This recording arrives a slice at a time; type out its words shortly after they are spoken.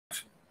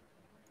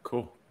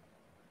Cool.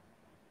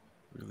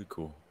 Really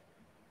cool.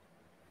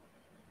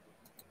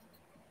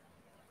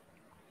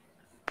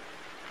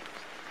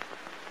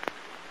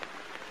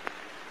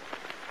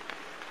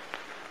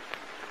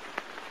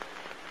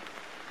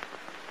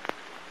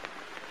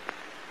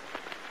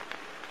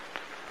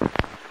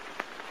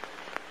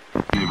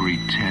 Every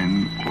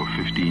 10 or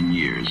 15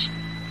 years,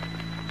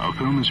 a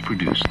film is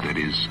produced that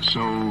is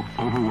so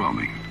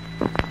overwhelming,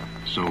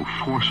 so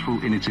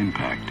forceful in its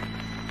impact,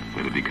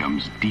 that it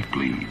becomes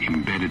deeply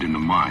embedded in the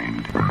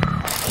mind.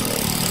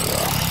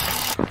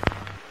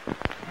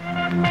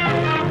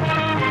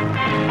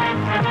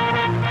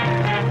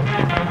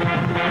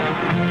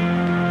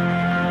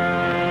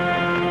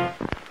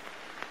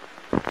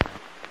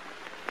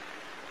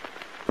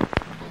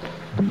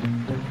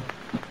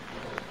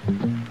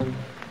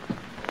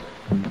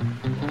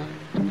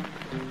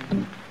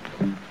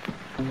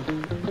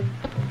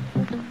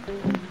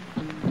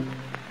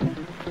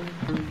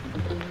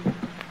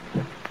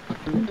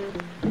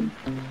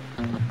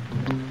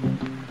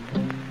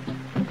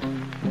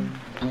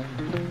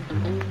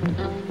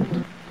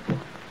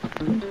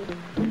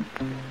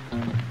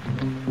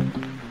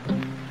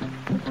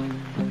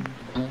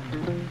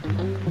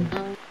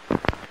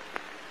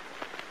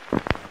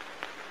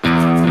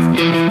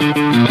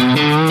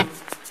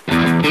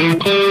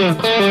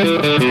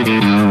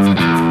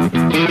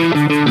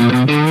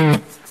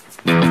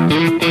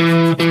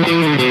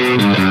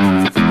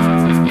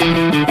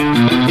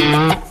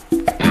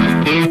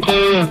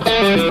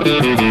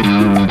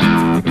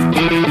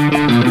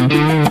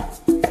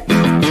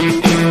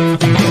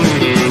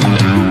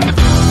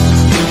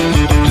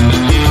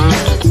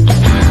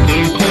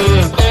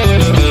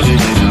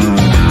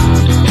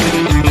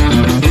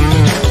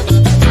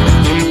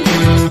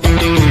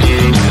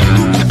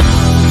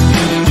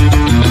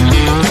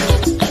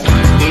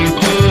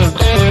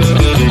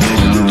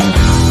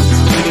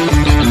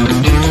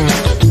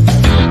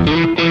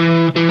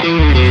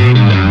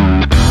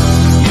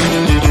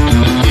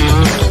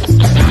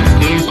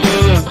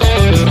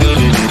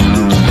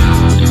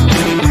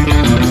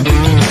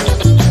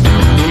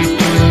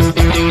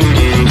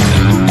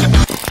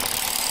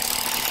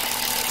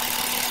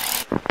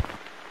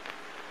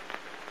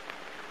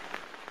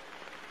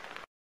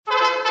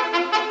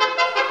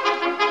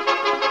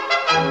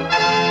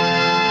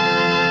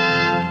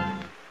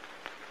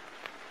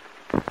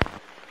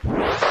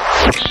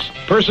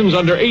 Persons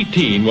under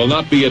 18 will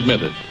not be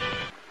admitted.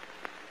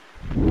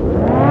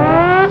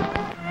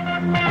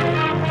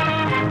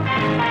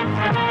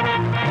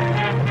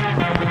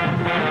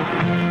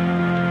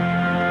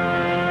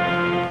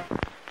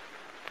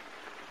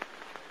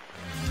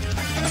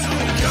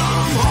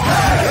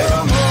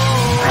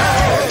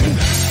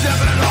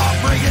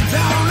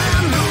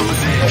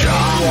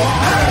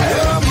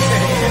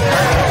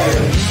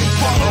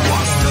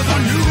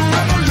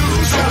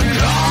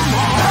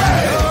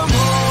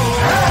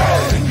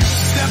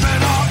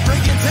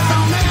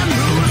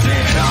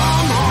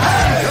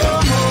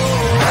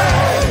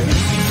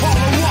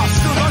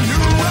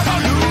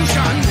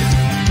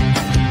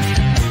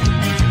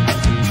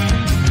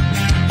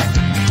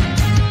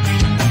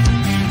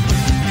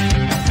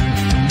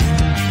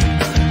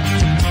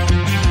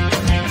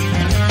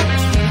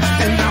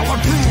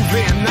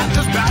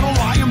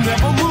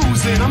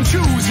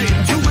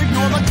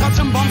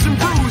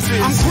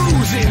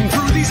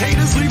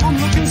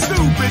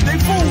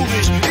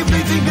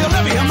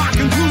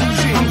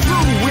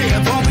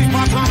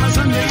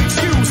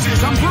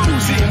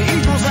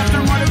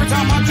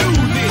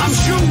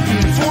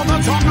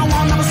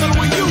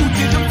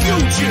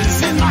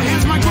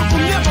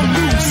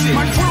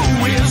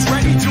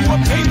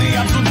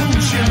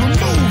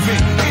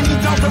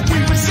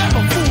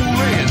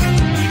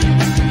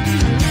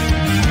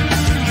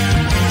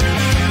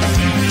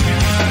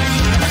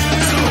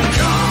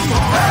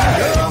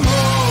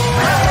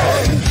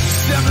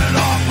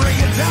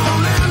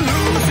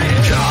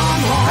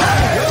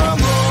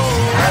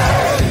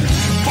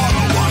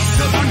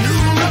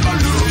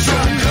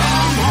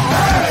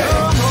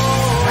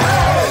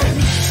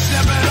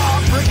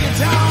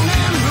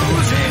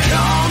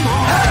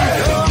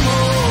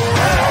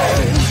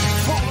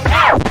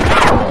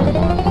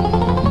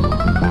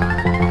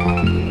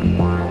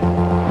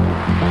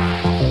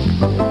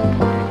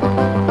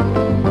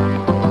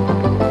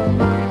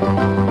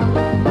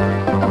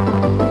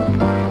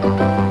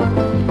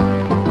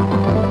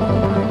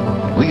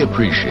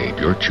 Appreciate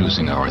your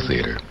choosing our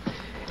theater.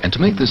 And to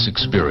make this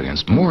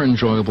experience more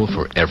enjoyable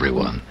for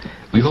everyone,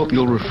 we hope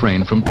you'll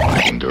refrain from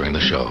talking during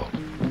the show.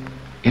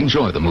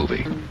 Enjoy the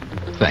movie.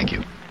 Thank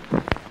you.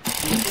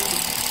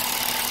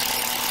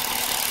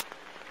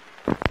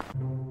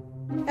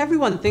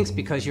 Everyone thinks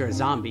because you're a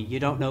zombie, you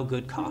don't know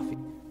good coffee.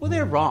 Well,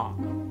 they're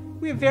wrong.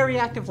 We have very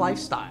active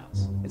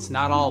lifestyles. It's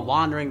not all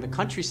wandering the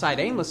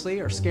countryside aimlessly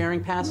or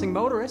scaring passing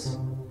motorists.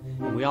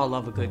 And we all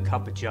love a good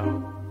cup of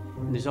joe.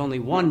 And there's only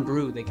one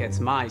brew that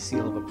gets my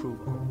seal of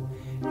approval.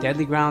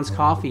 Deadly Grounds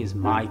coffee is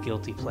my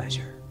guilty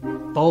pleasure.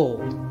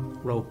 Bold,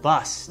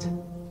 robust,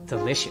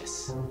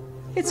 delicious.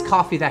 It's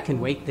coffee that can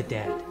wake the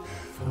dead.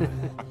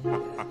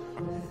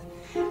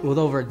 With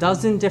over a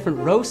dozen different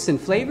roasts and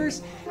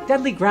flavors,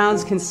 Deadly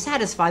Grounds can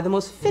satisfy the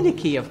most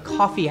finicky of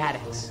coffee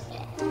addicts.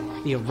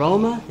 The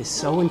aroma is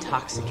so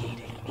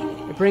intoxicating.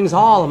 It brings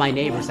all of my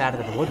neighbors out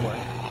of the woodwork.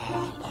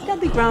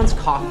 Deadly Grounds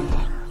coffee.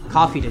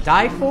 Coffee to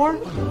die for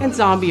and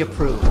zombie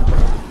approved.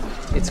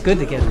 It's good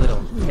to get a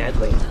little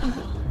deadly.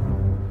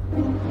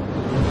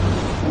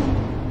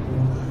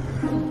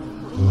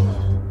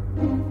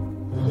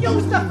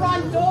 Use the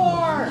front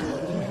door!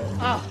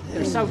 Oh,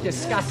 they're so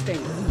disgusting.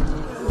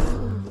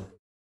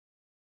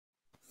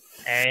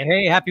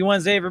 Hey, happy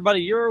Wednesday,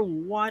 everybody. You're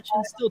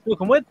watching Still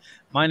Toking with.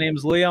 My name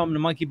is Leo. I'm the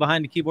monkey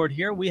behind the keyboard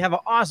here. We have an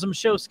awesome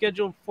show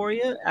scheduled for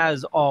you,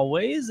 as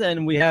always,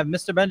 and we have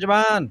Mr.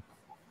 Benjamin.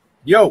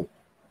 Yo,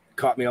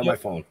 caught me on my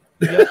phone.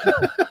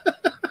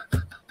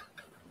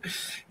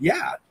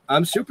 Yeah,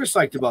 I'm super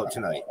psyched about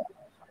tonight.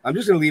 I'm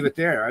just going to leave it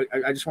there.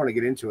 I just want to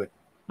get into it.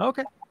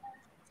 Okay.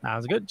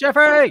 Sounds good.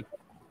 Jeffrey!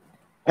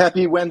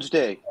 Happy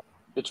Wednesday.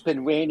 It's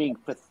been raining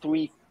for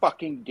 3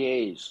 fucking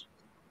days.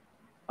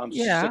 I'm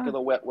sick of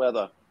the wet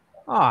weather.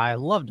 Oh, I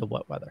love the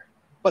wet weather.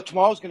 But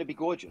tomorrow's going to be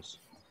gorgeous.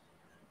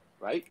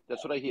 Right?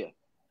 That's what I hear.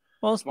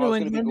 Well, it's New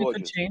England. It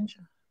could change.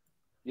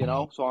 You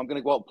know? So I'm going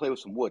to go out and play with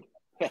some wood.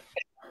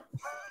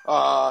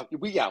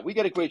 We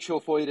got a great show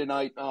for you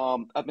tonight.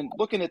 I've been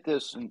looking at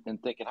this and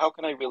thinking, how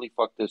can I really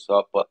fuck this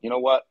up? But you know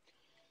what?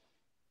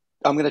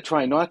 I'm going to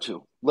try not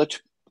to. Let's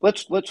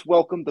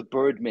welcome the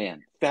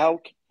Birdman,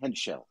 Falk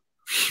Hentschel.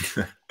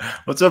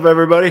 What's up,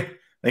 everybody?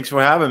 Thanks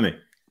for having me.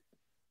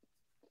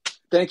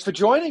 Thanks for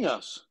joining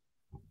us.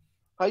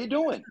 How you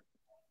doing?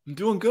 I'm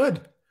doing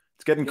good.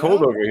 It's getting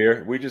cold over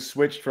here. We just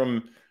switched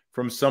from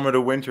summer to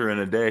winter in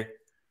a day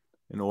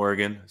in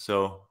Oregon.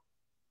 So,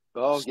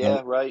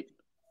 yeah, right.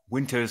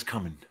 Winter is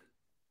coming.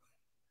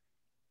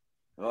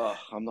 Oh,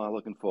 I'm not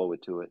looking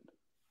forward to it.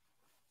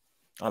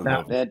 I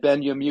love it. And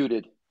Ben, you're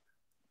muted.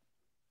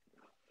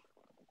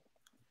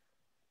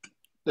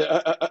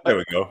 There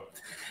we go.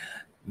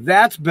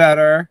 That's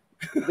better.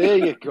 There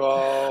you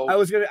go.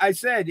 I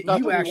said Not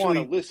you that actually we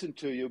want to listen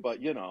to you,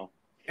 but you know.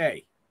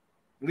 Hey,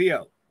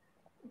 Leo,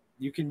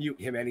 you can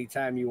mute him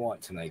anytime you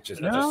want tonight.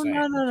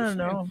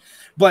 No.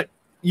 But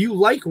you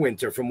like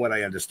winter, from what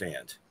I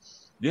understand.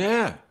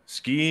 Yeah,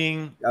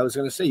 skiing. I was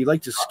going to say you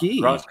like to ski.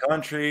 Cross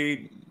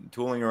country,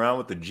 tooling around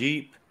with the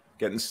Jeep,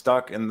 getting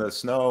stuck in the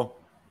snow.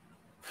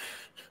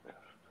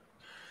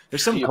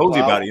 There's something cozy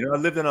about it. You know, I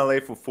lived in LA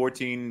for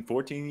 14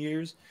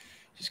 years.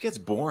 It just gets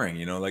boring,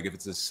 you know, like if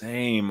it's the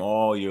same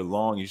all year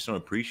long, you just don't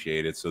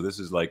appreciate it. So this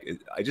is like,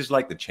 I just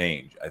like the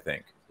change, I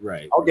think.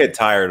 Right. I'll get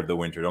tired of the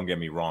winter, don't get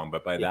me wrong,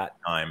 but by that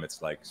time,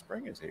 it's like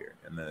spring is here,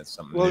 and then it's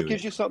something new. Well, it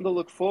gives you something to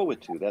look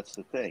forward to. That's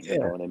the thing. You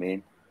know what I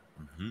mean?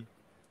 Mm-hmm.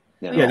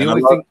 Yeah, the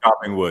only thing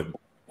chopping wood.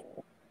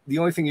 The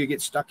only thing you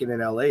get stuck in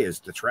LA is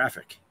the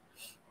traffic.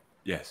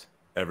 Yes,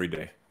 every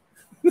day.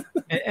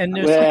 And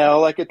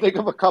well, I could think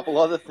of a couple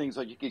other things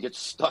that you could get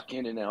stuck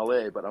in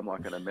LA, but I'm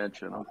not going to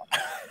mention them.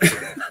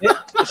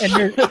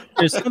 And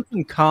there's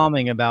something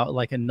calming about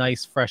like a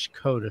nice fresh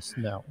coat of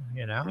snow.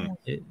 You know,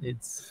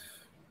 it's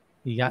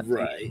you got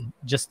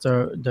just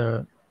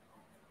the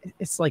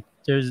it's like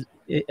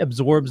it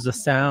absorbs the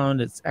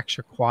sound. It's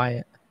extra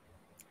quiet.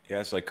 Yeah,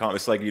 it's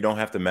like you don't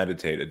have to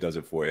meditate. It does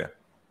it for you.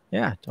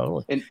 Yeah,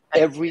 totally. And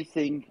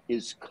everything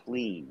is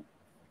clean.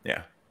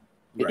 Yeah.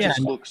 It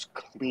just looks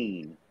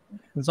clean.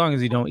 As long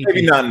as you don't eat.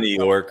 Maybe not in New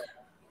York.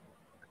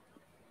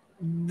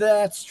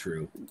 That's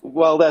true.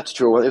 Well, that's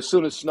true. As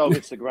soon as snow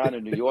hits the ground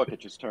in New York, it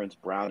just turns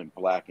brown and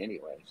black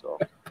anyway. So,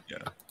 yeah.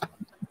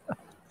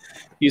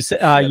 You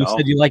said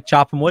you like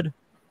chopping wood.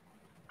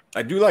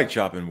 I do like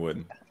chopping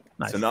wood.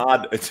 Nice.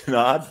 It's an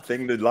odd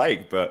thing to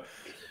like, but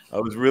I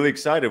was really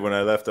excited when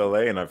I left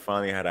LA and I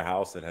finally had a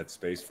house that had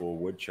space for a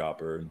wood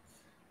chopper,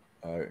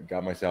 and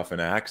got myself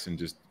an axe and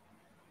just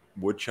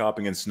wood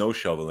chopping and snow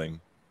shoveling.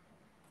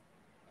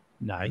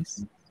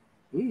 Nice.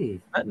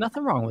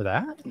 Nothing wrong with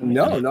that.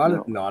 No,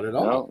 not at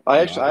all. No. I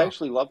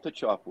actually love to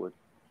chop wood.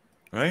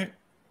 Right?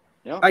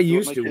 Yeah. I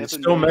used to.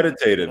 It's so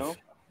meditative. You know?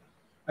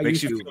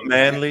 Makes you feel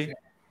manly.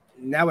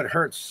 Now it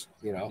hurts,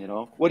 you know. You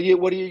know. What do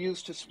you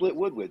use to split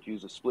wood with? Do you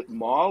use a split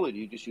maul, or do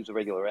you just use a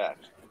regular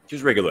axe?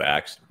 Just regular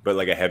axe, but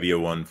like a heavier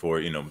one for,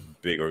 you know,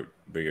 bigger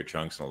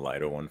chunks and a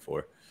lighter one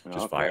for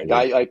just firewood.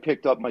 I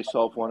picked up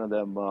myself one of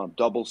them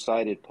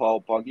double-sided Paul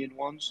Bunyan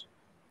ones.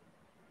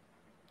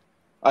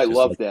 I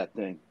love that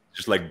thing.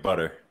 Just like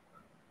butter.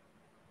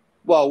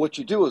 Well, what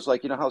you do is,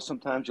 like, you know how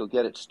sometimes you'll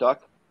get it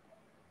stuck?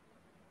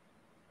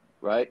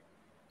 Right?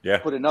 Yeah.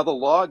 Put another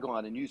log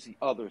on and use the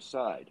other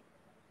side.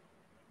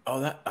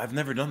 Oh, I've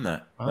never done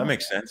that. Oh. That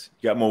makes sense.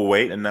 You got more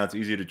weight, and now it's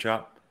easier to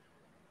chop.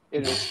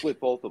 And it'll split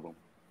both of them.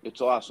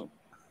 It's awesome.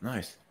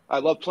 Nice. I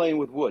love playing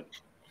with wood.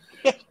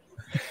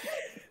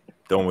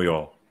 Don't we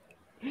all?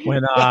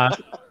 When my.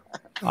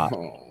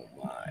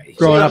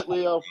 Growing up,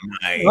 Leo.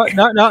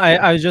 No.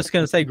 I was just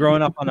gonna say,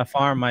 growing up on a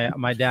farm,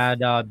 my dad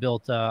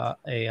built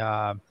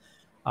a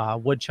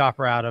wood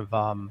chopper out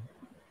of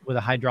with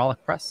a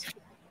hydraulic press.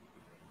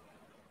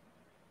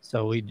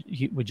 So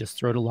he would just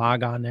throw the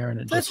log on there,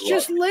 and that's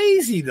just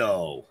lazy,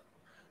 though.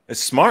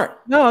 It's smart.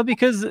 No,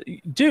 because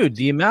dude,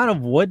 the amount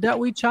of wood that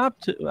we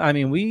chopped, I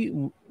mean, we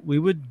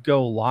would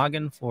go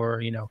logging for,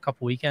 you know, a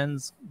couple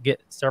weekends,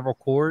 get several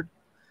cord.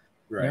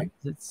 Right.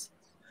 You know,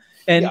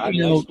 and yeah,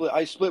 you know,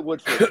 I split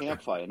wood for a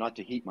campfire, not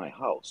to heat my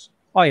house.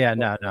 Oh yeah,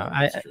 no.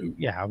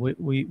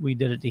 We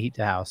did it to heat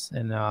the house,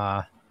 and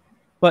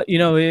but you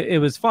know, it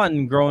was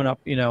fun growing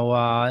up. You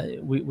know,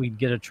 we'd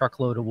get a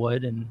truckload of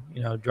wood, and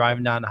you know,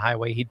 driving down the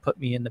highway, he'd put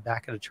me in the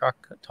back of the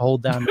truck to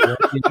hold down the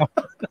wood. You know?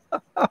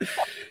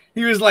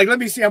 He was like, "Let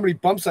me see how many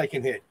bumps I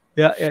can hit."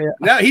 Yeah.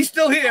 No, he's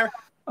still here.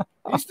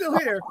 He's still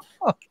here.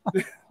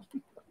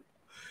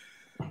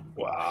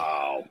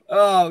 Wow.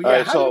 Oh yeah.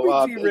 Right,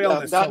 How did we derail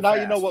this so now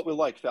fast? you know what we're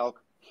like,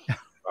 Falk.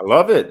 I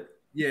love it.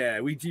 Yeah,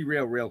 we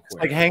derail real quick. It's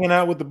like hanging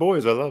out with the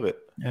boys. I love it.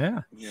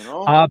 Yeah. You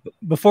know.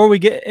 Before we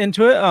get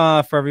into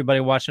it, for everybody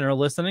watching or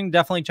listening,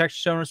 definitely check the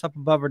show notes up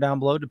above or down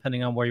below,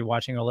 depending on where you're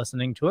watching or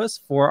listening to us,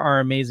 for our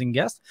amazing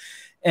guest.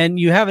 And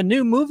you have a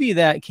new movie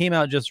that came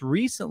out just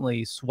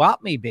recently,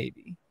 Swap Me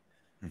Baby.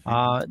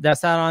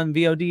 That's out on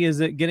VOD. Is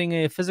it getting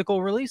a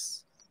physical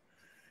release?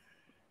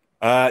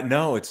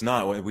 No, it's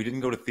not. We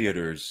didn't go to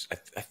theaters.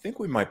 I think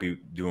we might be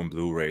doing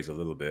Blu-rays a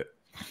little bit.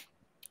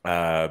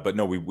 But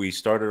no, we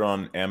started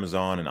on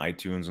Amazon and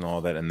iTunes and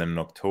all that, and then in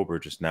October,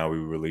 just now, we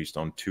released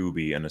on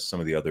Tubi and some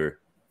of the other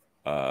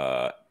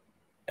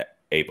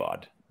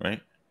AVOD,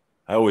 right?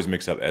 I always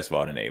mix up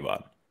SVOD and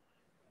AVOD.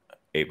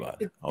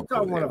 AVOD. It's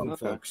on one of them,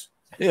 folks.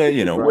 Yeah,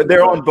 you know,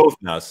 they're on both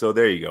now, so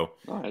there you go.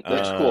 All right,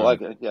 that's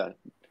cool. Yeah.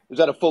 Is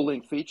that a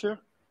full-length feature?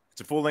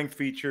 It's a full-length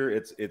feature.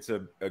 It's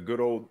a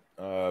good old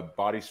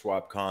body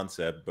swap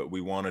concept, but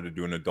we wanted to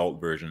do an adult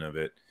version of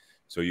it.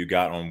 So you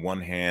got on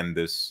one hand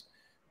this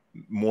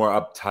more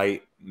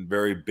uptight,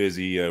 very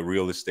busy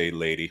real estate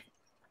lady,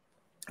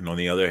 and on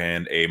the other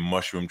hand, a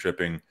mushroom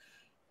tripping,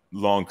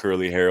 long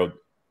curly haired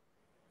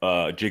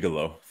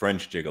gigolo,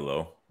 French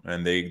gigolo,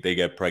 and they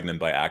get pregnant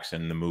by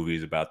accident. The movie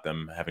is about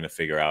them having to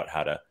figure out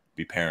how to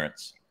be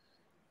parents,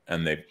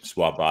 and they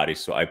swap bodies.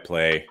 So I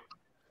play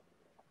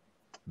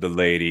the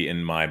lady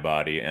in my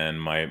body,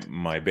 and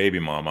my baby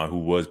mama, who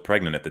was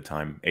pregnant at the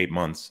time, 8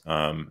 months,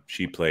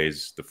 she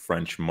plays the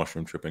French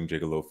mushroom tripping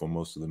gigolo for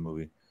most of the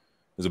movie.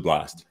 It was a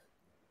blast.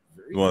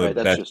 One of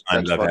the best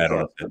times I've had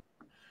on it.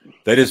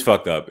 That is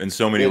fucked up in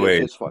so many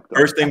ways.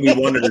 First thing we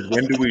wondered is,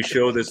 when do we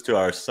show this to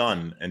our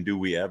son, and do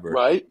we ever?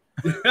 Right.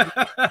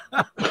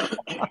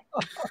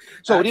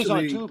 So it is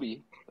on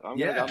Tubi. I'm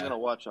gonna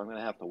watch. I'm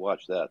gonna have to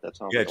watch that. That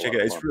sounds like check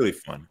it out. It's really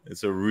fun.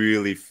 It's a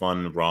really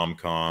fun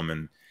rom-com,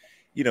 and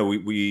you know,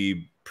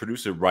 we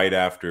produced it right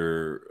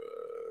after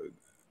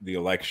the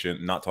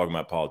election. Not talking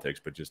about politics,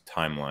 but just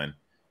timeline.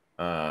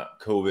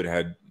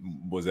 COVID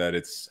was at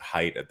its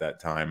height at that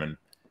time, and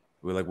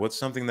we're like, what's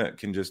something that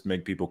can just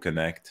make people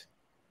connect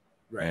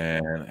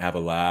and have a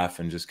laugh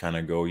and just kind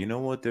of go, you know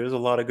what? There's a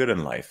lot of good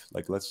in life.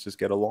 Like, let's just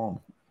get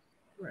along.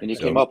 And you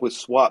came up with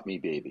Swap Me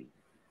Baby.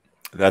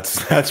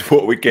 That's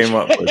what we came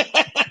up with.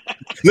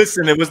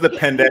 Listen, it was the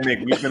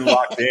pandemic. We've been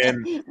locked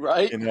in.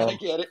 Right. You know? I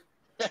get it.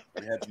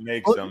 We had to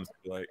make some.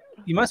 Like,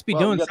 you must be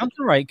doing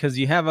something right, because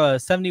you have a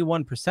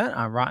 71%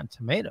 on Rotten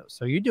Tomatoes.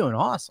 So you're doing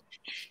awesome.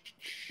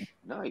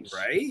 Nice.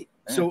 Right?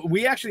 Yeah. So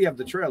we actually have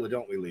the trailer,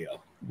 don't we,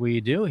 Leo? We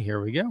do.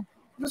 Here we go.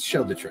 Let's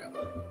show the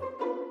trailer.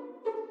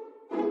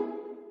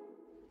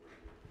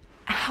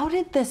 How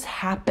did this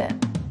happen?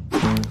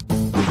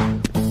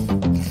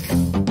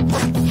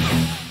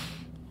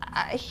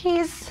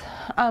 He's,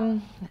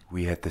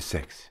 We had the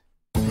sex.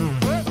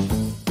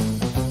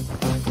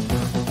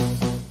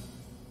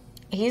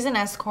 He's an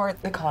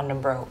escort. The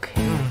condom broke.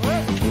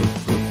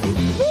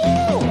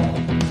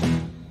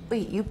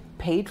 Wait, you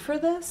paid for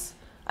this?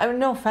 I mean,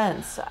 no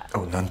offense.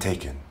 Oh, none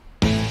taken.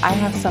 I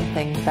have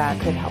something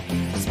that could help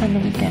you spend the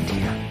weekend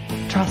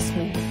here. Trust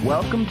me.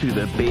 Welcome to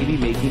the Baby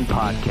Making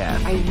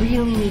Podcast. I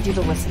really need you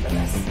to listen to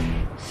this.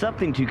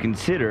 Something to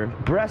consider,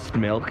 breast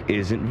milk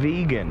isn't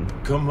vegan.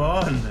 Come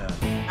on now.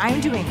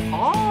 I'm doing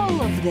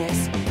all of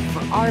this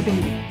for our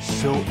baby.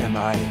 So am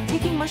I.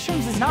 Taking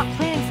mushrooms is not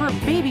planning for a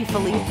baby,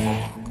 Philippe.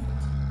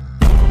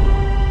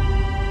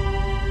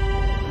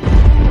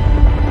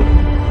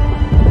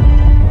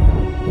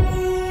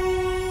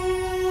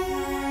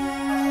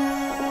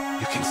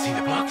 You can see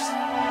the box.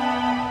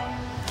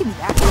 Give me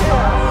that.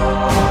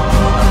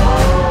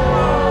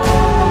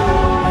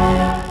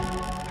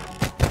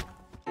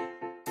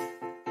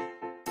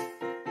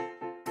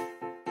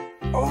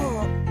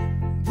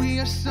 We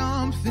are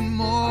something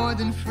more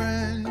than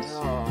friends.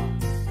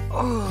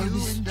 Oh,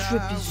 this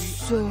trip is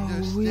so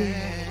weird.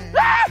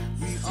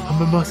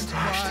 I'm a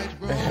mustached,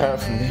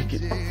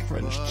 half-naked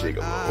French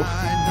gigolo.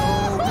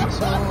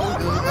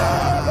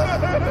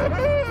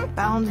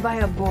 Bound by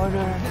a border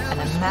and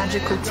a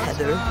magical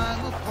tether,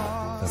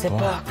 the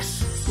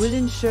box will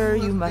ensure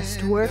you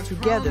must work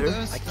together.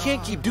 I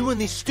can't keep doing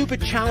these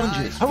stupid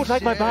challenges. I would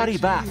like my body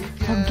back.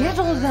 Forget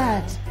all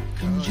that.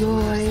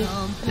 Enjoy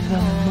the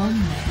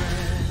moment.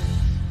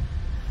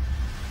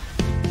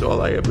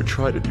 All I ever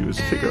try to do is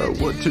figure out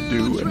what to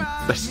do, and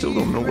I still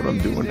don't know what I'm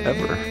doing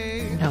ever.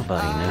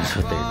 Nobody knows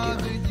what they're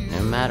doing.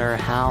 No matter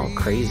how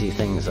crazy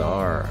things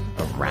are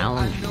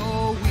around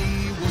you,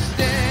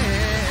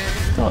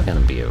 it's all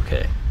gonna be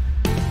okay.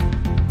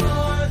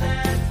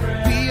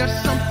 We are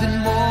something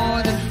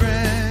more than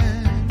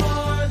friends.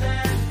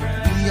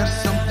 We are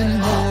something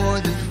more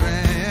than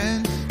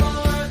friends.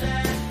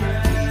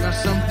 We are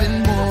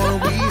something more.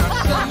 We are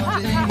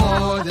something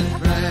more than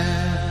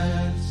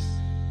friends.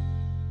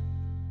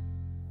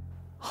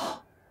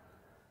 Oh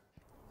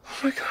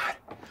my God.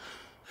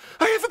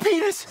 I have a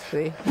penis.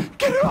 See?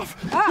 Get it off.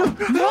 Ah,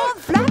 don't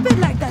flap it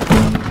like that.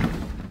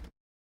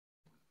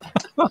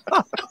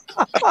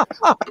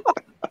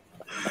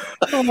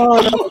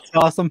 Oh, that's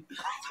awesome.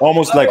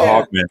 Almost like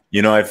Hawkman.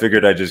 You know, I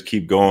figured I'd just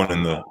keep going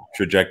in the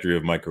trajectory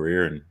of my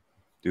career and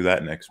do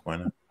that next. Why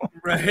not?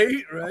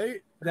 Right,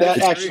 right. That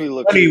actually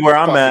looks funny where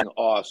I'm at.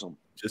 Awesome.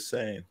 Just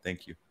saying.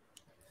 Thank you.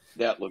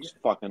 That looks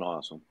fucking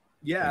awesome.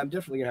 Yeah, I'm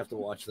definitely gonna have to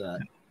watch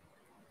that.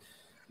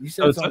 You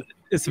So said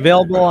it's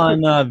available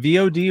on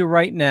VOD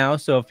right now.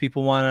 So if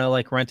people want to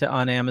like rent it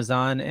on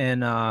Amazon,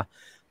 and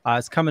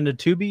it's coming to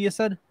Tubi, you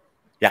said?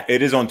 Yeah,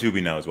 it is on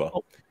Tubi now as well.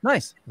 Oh,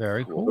 nice.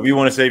 Very cool. If you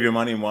want to save your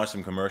money and watch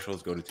some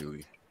commercials, go to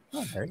Tubi.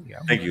 Oh, there you go.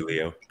 Thank you,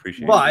 Leo.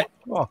 Appreciate it.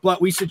 But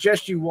we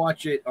suggest you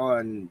watch it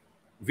on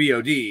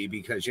VOD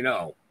because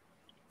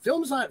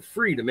film's not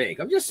free to make.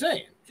 I'm just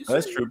saying.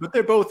 That's true, but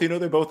they're both,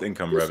 they're both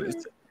income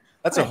revenues.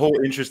 That's a whole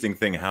interesting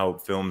thing how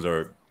films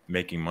are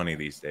making money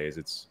these days.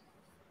 It's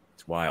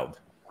wild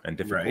and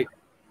difficult. Right.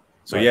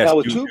 So yes, now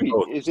with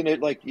Tubi, isn't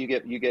it like you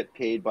get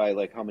paid by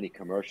like how many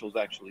commercials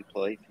actually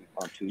play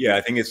on Tubi? Yeah,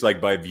 I think it's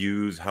like by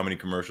views, how many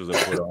commercials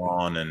are put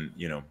on, and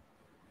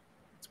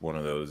it's one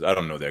of those. I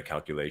don't know their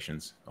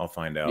calculations. I'll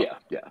find out.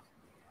 Yeah.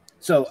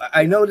 So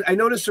I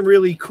noticed some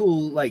really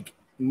cool like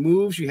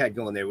moves you had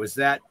going there. Was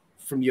that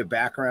from your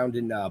background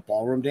in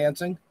ballroom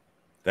dancing?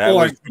 That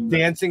or was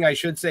dancing, I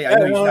should say. Yeah, I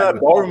know you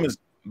started with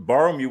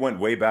ballroom. You went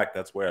way back.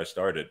 That's where I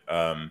started.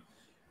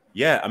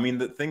 Yeah, I mean,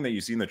 the thing that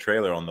you see in the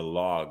trailer on the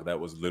log, that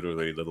was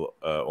literally a little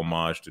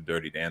homage to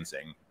Dirty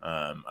Dancing.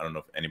 I don't know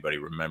if anybody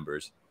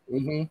remembers.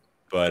 Mm-hmm.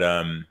 But,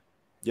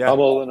 yeah. I'm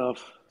old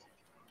enough.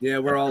 Yeah,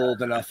 we're all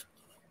old enough.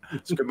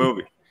 It's a good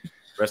movie.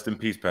 Rest in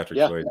peace, Patrick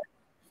Swayze.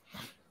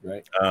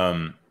 Right.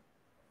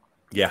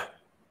 Yeah.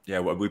 Yeah,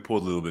 well, we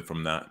pulled a little bit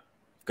from that.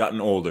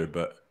 Gotten older,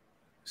 but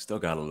still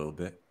got a little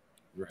bit.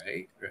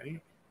 Right.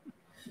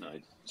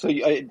 Nice. So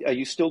are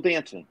you still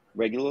dancing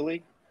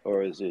regularly?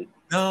 Or is it?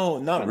 No,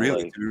 not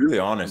really. To be really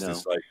honest, No.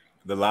 it's like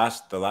the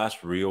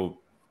last real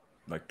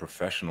like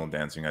professional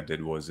dancing I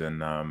did was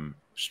in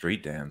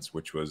street dance,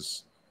 which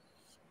was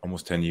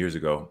almost 10 years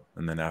ago.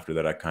 And then after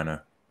that, I kind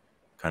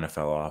of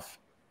fell off.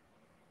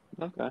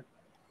 Okay.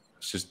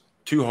 It's just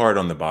too hard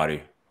on the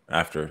body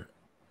after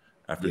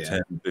Yeah.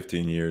 10,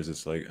 15 years.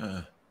 It's like,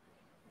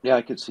 Yeah,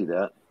 I could see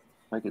that.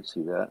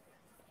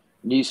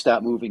 Knees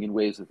stop moving in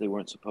ways that they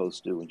weren't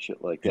supposed to and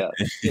shit like that.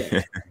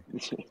 Yeah.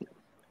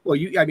 Well,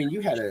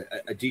 you had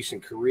a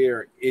decent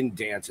career in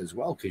dance as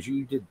well because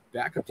you did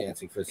backup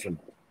dancing for some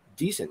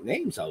decent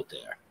names out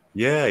there.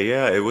 Yeah.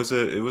 It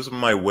was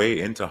my way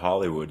into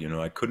Hollywood.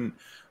 I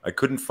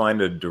couldn't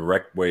find a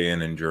direct way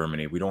in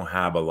Germany. We don't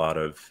have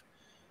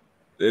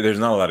there's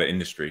not a lot of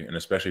industry, and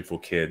especially for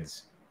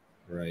kids.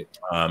 Right.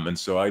 And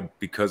so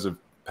because of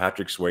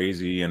Patrick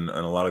Swayze and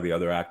a lot of the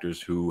other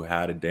actors who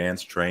had a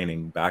dance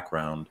training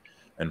background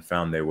and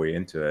found their way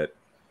into it,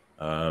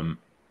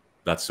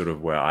 that's sort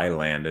of where I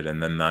landed.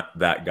 And then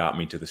that got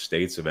me to the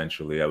States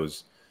eventually. I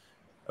was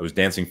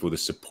dancing for the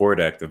support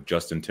act of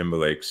Justin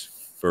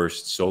Timberlake's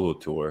first solo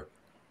tour.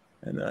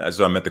 And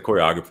so I met the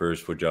choreographers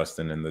for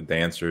Justin and the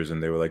dancers,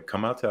 and they were like,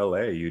 come out to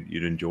LA,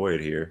 you'd enjoy it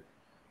here.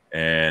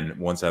 And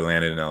once I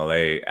landed in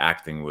LA,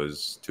 acting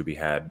was to be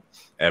had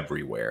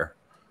everywhere.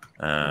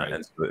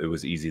 And so it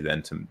was easy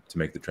then to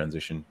make the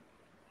transition.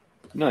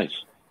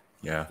 Nice.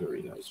 Yeah.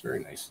 Very nice. Very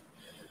nice.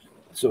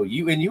 So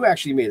you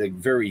actually made a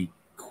very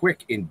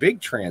quick and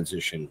big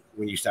transition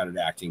when you started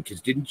acting,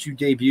 because didn't you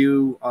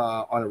debut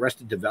on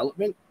Arrested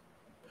Development?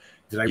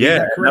 Did I read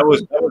that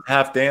correctly? That was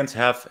half dance,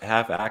 half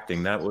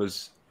acting. That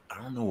was,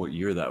 I don't know what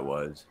year that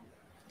was.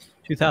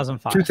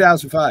 2005.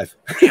 2005.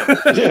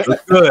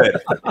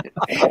 Good.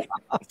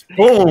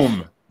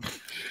 Boom.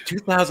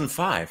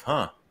 2005,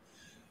 huh?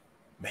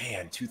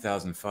 Man,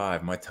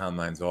 2005. My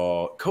timeline's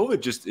all COVID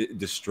just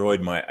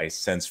destroyed my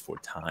sense for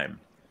time.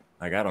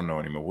 Like, I don't know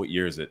anymore. What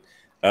year is it?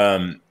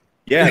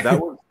 Yeah,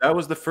 that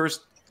was the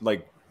first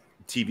like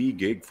TV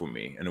gig for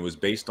me, and it was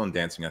based on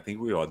dancing. I think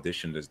we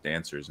auditioned as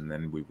dancers, and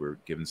then we were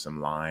given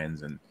some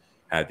lines and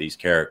had these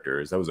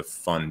characters. That was a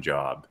fun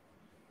job.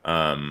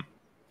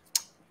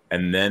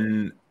 And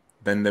then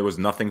there was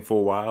nothing for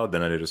a while.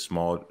 Then I did a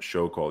small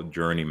show called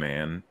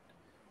Journeyman.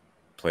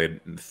 Played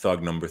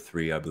Thug number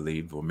 3, I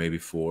believe, or maybe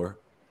 4.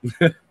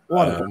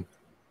 One of them.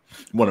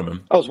 One of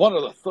them. I was one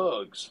of the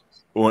thugs.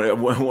 One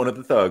of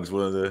the thugs.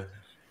 One of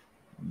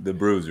the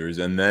bruisers.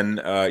 And then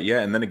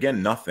and then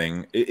again,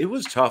 nothing. It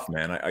was tough,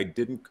 man. I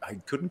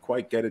couldn't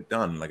quite get it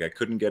done. Like, I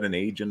couldn't get an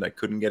agent. I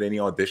couldn't get any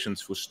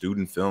auditions for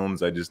student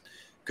films. I just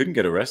couldn't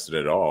get arrested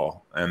at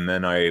all. And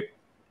then I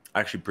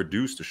actually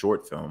produced a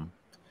short film,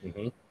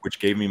 which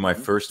gave me my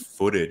first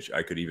footage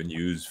I could even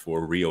use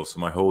for reel. So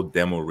my whole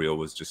demo reel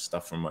was just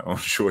stuff from my own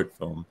short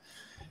film.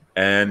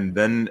 And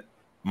then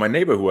my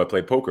neighbor who I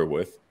play poker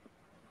with,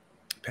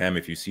 Pam,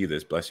 if you see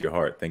this, bless your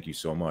heart, thank you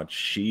so much.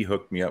 She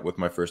hooked me up with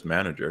my first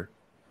manager.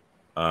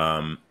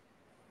 And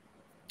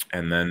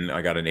then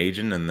I got an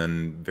agent, and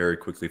then very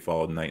quickly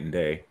followed Night and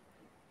Day.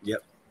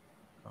 Yep.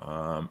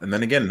 And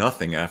then again,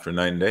 nothing after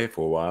Night and Day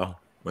for a while.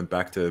 Went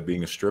back to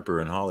being a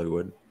stripper in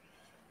Hollywood.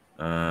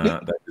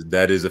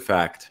 That is a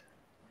fact.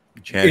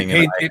 Channing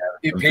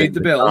it paid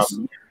the bills.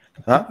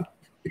 Huh?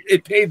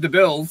 It paid the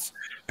bills.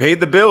 Paid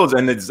the bills,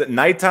 and it's at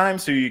nighttime,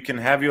 so you can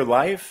have your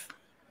life,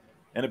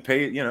 and it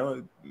paid, you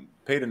know,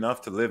 paid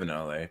enough to live in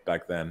LA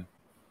back then.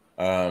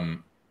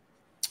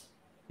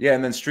 Yeah,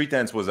 and then street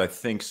dance was, I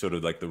think, sort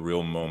of like the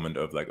real moment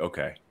of like,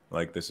 okay,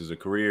 like this is a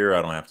career.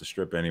 I don't have to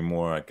strip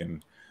anymore. I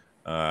can,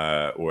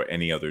 or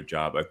any other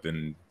job. I've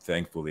been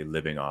thankfully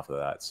living off of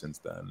that since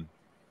then.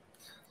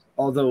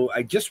 Although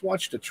I just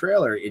watched a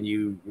trailer and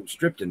you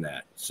stripped in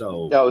that,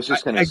 so yeah, I was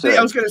just going to say.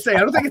 I was going to say I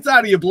don't think it's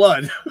out of your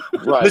blood.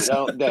 Right.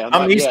 Listen,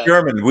 I'm East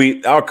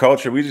German. Our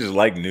culture, we just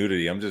like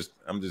nudity. I'm just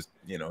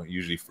you know,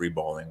 usually free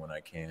balling when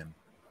I can.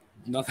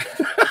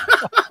 Nothing.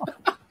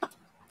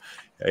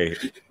 Hey.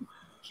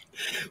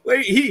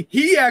 Wait,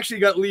 he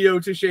actually got Leo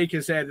to shake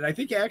his head, and I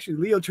think actually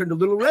Leo turned a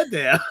little red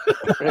there.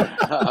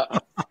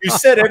 You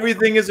said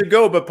everything is a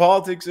go, but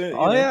politics. Yeah,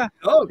 hey,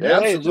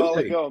 absolutely. it's all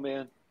a go,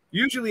 man.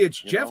 Usually it's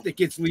Jeff that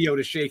gets Leo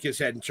to shake his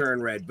head and turn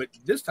red, but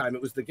this time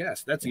it was the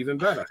guest. That's even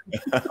better.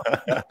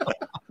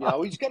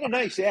 Yeah, he's got a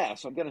nice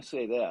ass. I'm going to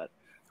say that.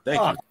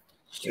 Thank you.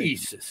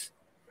 Jesus.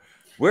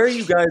 Where are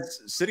you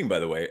guys sitting, by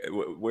the way?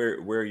 Where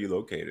are you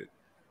located?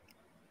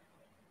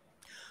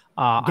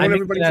 Don't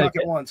everybody talk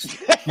at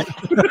once.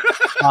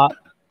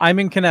 I'm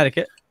in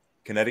Connecticut.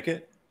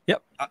 Connecticut?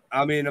 Yep.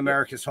 I'm in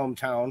America's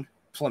hometown,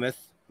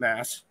 Plymouth,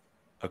 Mass.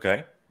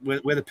 Okay.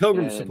 Where the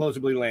Pilgrims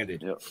supposedly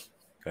landed. Yep.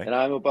 Okay. And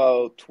I'm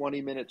about 20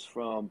 minutes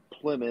from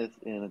Plymouth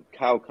in a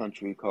cow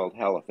country called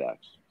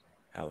Halifax.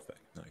 Halifax,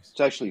 nice.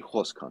 It's actually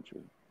horse country.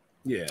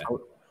 Yeah.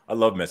 I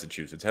love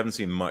Massachusetts. Haven't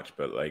seen much,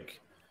 but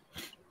like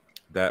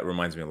that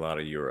reminds me a lot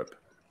of Europe.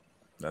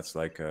 That's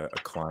like a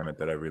climate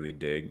that I really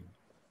dig.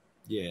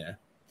 Yeah.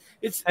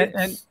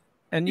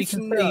 And you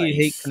can say you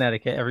hate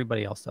Connecticut.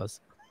 Everybody else does.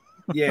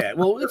 Yeah.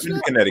 Well, it's in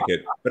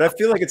Connecticut, but I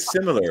feel like it's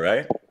similar,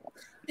 right?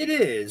 It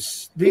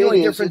is. The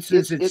only difference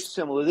is it's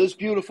similar. There's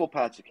beautiful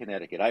parts of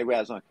Connecticut. I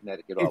razz on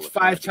Connecticut all the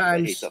time. It's 5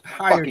 times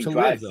higher to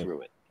live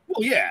through it.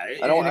 Well, yeah.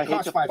 I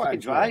hate to fucking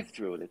drive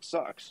through it. It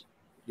sucks.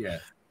 Yeah.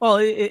 Well,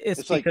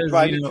 it's like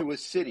driving through a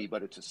city,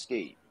 but it's a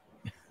state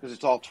because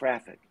it's all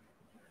traffic.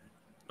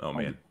 Oh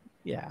man.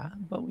 Yeah,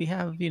 but we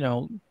have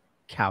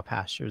cow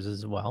pastures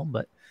as well.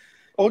 But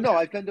oh no,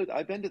 I've been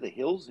to the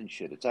hills and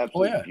shit. It's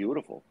absolutely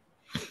beautiful.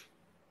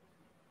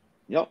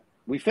 Yep,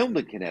 we filmed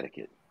in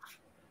Connecticut.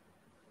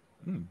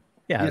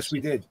 Yeah, yes, we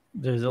did.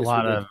 There's a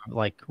lot of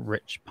like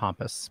rich,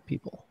 pompous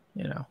people,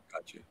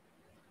 Got you.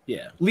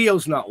 Yeah,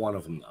 Leo's not one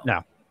of them though.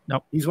 No,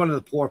 nope. He's one of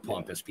the poor,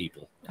 pompous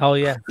people. Oh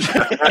yeah.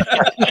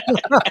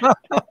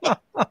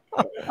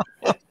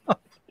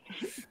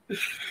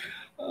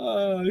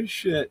 Oh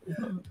shit!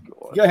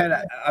 Go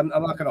ahead. I'm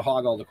not going to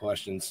hog all the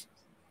questions.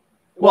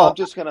 Well, I'm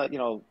just gonna,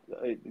 do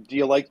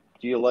you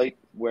like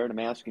wearing a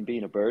mask and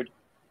being a bird?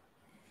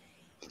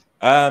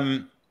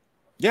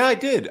 Yeah, I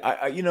did.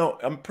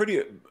 I'm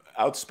pretty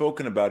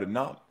outspoken about it.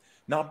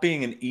 Not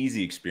being an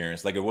easy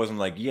experience. Like it wasn't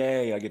like,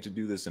 yay, I get to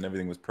do this and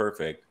everything was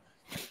perfect.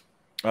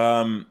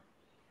 There's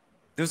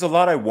a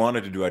lot I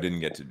wanted to do I didn't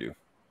get to do.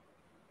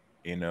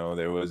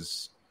 There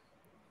was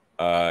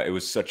it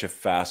was such a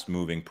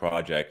fast-moving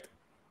project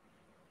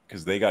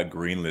because they got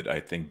greenlit, I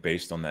think,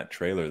 based on that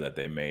trailer that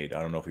they made.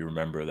 I don't know if you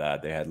remember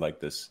that. They had like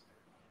this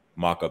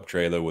mock-up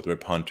trailer with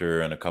Rip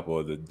Hunter and a couple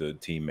of the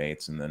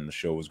teammates, and then the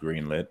show was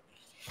greenlit.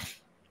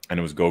 And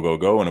it was go, go,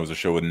 go, and it was a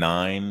show with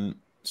 9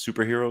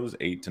 superheroes,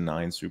 8 to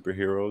 9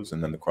 superheroes,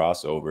 and then the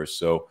crossover.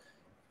 So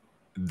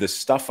the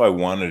stuff I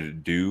wanted to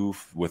do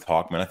with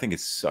Hawkman, I think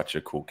it's such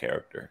a cool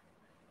character.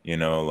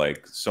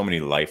 Like so many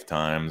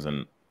lifetimes,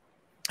 and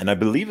I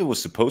believe it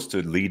was supposed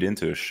to lead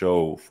into a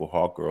show for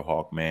Hawk or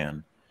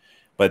Hawkman.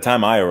 By the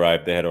time I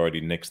arrived, they had already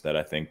nixed that,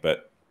 I think.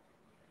 But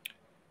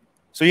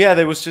so yeah,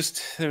 there was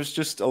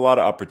just a lot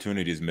of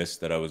opportunities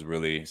missed that I was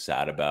really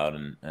sad about,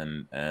 and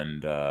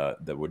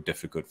that were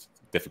difficult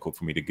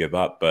for me to give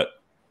up.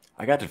 But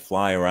I got to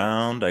fly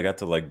around. I got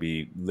to like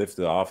be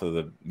lifted off of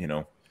the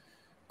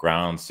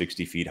ground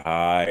 60 feet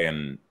high,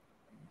 and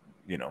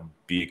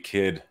be a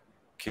kid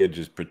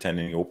just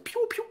pretending to go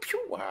pew pew pew.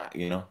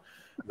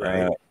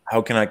 Right.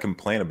 How can I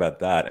complain about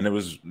that? And it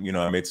was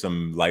I made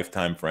some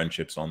lifetime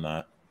friendships on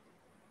that.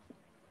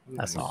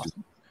 That's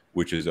awesome.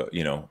 Which is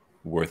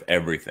worth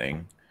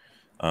everything.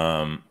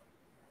 So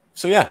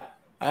yeah,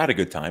 I had a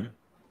good time.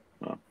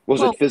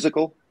 Was it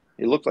physical?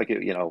 It looked like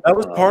it. That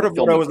was part of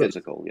what I was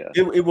physical. Yeah,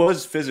 it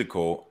was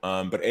physical.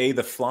 But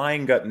the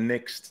flying got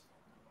nixed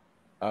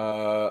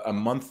a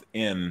month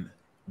in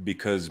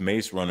because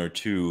Maze Runner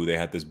 2, they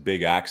had this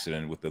big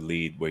accident with the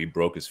lead where he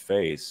broke his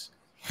face,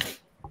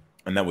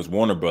 and that was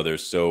Warner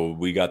Brothers. So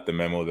we got the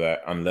memo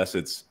that unless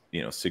it's,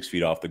 you know, 6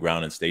 feet off the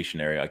ground and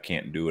stationary, I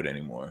can't do it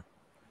anymore.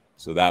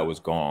 So that was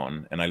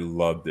gone, and I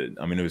loved it.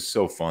 I mean, it was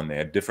so fun. They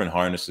had different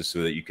harnesses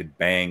so that you could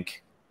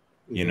bank,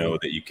 you know,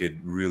 that you could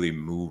really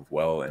move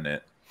well in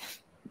it.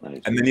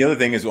 Nice. And then the other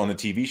thing is on the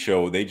TV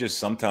show, they just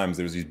sometimes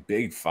there was these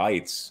big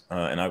fights,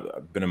 and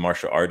I've been a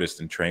martial artist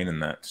and trained in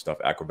that stuff,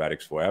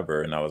 acrobatics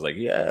forever, and I was like,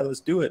 yeah,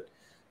 let's do it.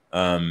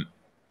 And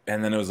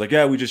then it was like,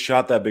 yeah, we just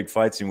shot that big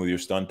fight scene with your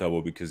stunt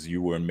double because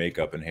you were in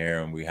makeup and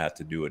hair, and we had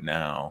to do it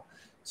now.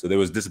 So there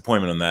was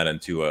disappointment on that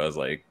end too. I was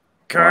like,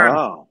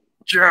 God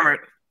damn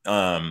it.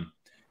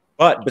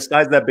 But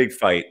besides that big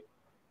fight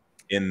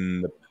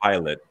in the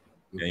pilot,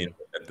 you know,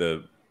 at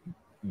the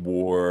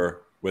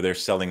war where they're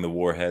selling the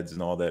warheads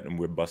and all that, and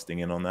we're busting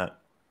in on that.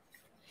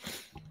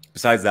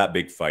 Besides that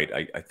big fight,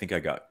 I think I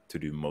got to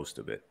do most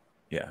of it.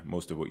 Yeah,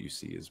 most of what you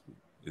see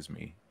is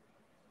me.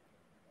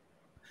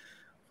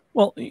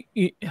 Well,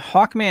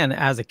 Hawkman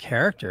as a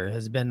character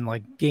has been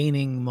like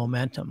gaining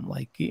momentum.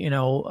 Like, you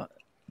know,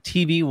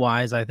 TV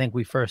wise, I think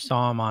we first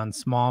saw him on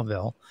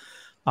Smallville,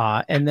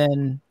 and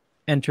then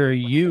enter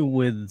you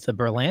with the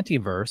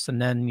Berlanti verse,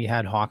 and then you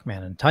had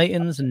Hawkman and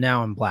Titans, and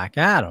now in Black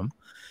Adam.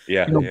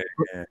 Yeah, you know,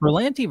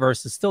 Berlanti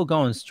verse is still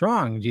going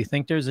strong. Do you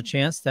think there's a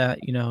chance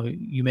that, you know,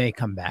 you may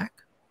come back?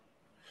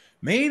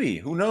 Maybe.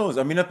 Who knows?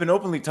 I mean, I've been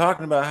openly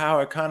talking about how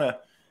I kind of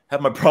have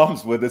my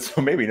problems with it,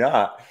 so maybe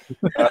not.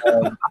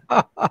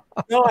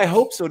 No, I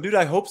hope so, dude.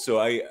 I hope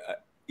so.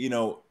 You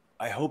know,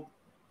 I hope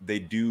they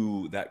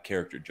do that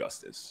character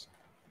justice.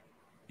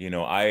 You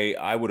know,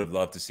 I would have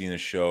loved to see a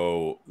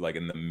show like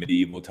in the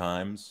medieval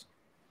times,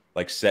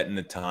 like set in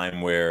a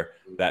time where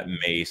that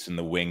mace and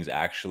the wings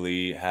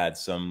actually had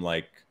some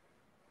like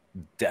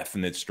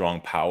definite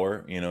strong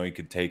power. You know, he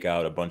could take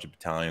out a bunch of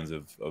battalions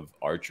of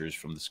archers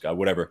from the sky,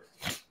 whatever.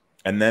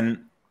 And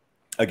then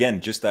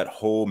again, just that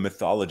whole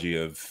mythology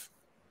of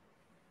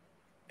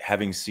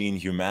having seen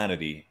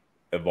humanity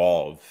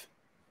evolve,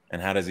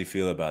 and how does he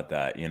feel about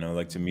that? You know,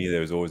 like to me,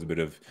 there was always a bit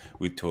of,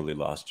 we totally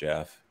lost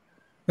Jeff.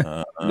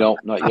 No,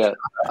 not yet.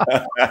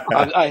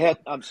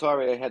 I'm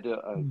sorry. I had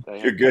to.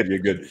 You're good. You're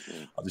good.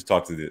 I'll just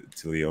talk to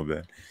Leo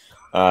then.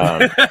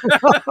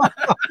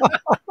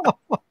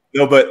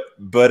 No,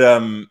 but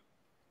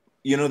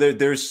you know,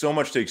 there's so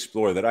much to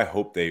explore that I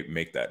hope they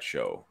make that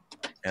show,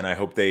 and I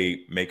hope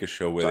they make a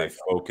show where they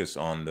focus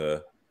on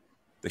the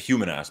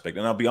human aspect.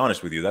 And I'll be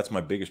honest with you, that's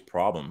my biggest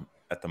problem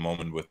at the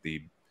moment with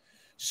the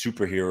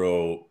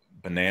superhero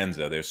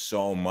bonanza. There's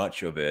so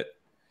much of it,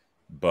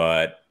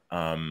 but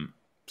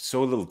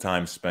so little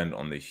time spent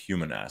on the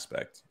human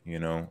aspect. You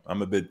know,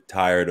 I'm a bit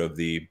tired of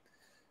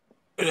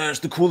it's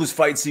the coolest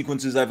fight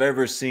sequences I've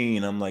ever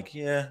seen. I'm like,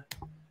 yeah,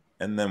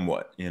 and then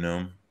what? You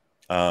know,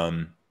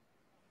 and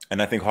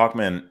I think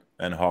Hawkman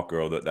and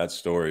Hawkgirl, that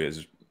story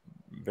is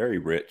very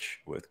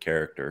rich with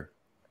character,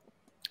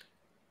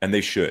 and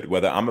they should,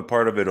 whether I'm a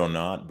part of it or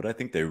not. But I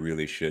think they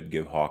really should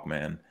give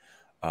Hawkman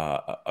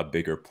a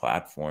bigger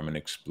platform and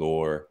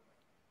explore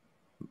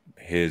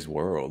his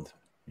world.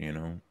 You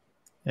know.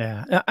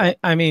 Yeah,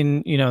 I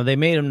mean, you know, they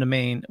made him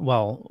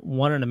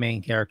one of the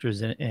main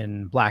characters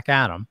in Black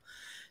Adam,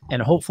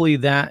 and hopefully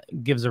that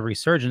gives a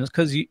resurgence,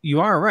 because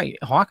you are right.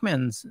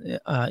 Hawkman's,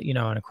 you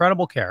know, an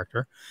incredible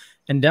character,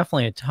 and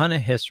definitely a ton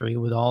of history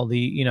with all the,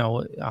 you know,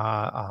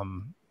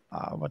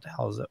 what the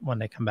hell is it when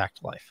they come back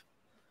to life?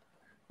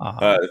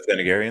 The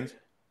Thanagarians?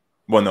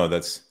 Well, no,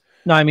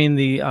 no, I mean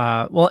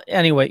well,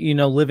 anyway, you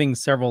know, living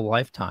several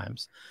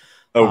lifetimes.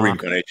 Oh,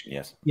 reincarnation,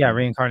 yes. Yeah,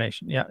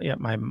 reincarnation. Yeah.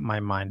 My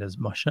mind is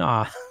mush.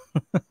 The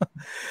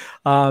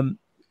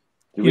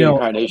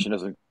reincarnation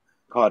isn't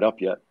caught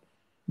up yet.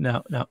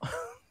 No.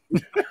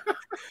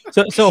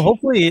 so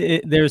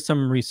hopefully there's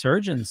some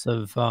resurgence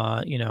of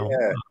you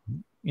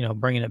know,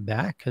 bringing it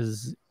back,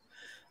 because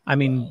I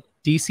mean,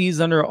 DC's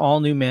under all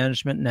new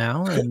management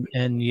now,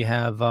 and you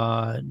have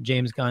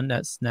James Gunn,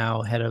 that's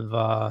now head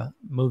of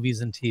movies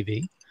and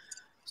TV.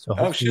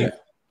 So shit.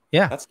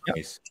 Yeah, that's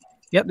nice.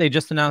 Yep, they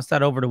just announced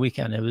that over the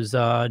weekend. It was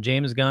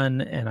James Gunn,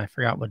 and I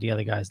forgot what the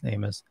other guy's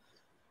name is.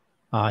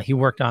 He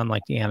worked on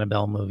like the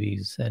Annabelle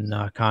movies and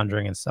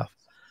Conjuring and stuff.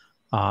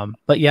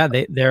 But yeah,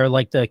 they're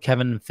like the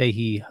Kevin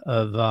Feige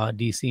of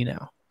DC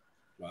now.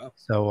 Wow.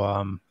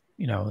 So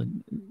you know,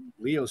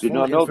 Leo's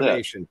full of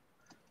information.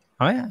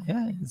 Oh yeah.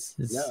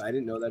 No, I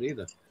didn't know that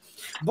either.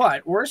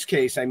 But worst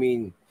case, I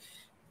mean,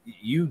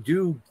 you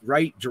do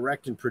write,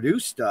 direct, and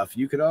produce stuff.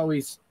 You could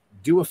always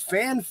do a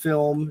fan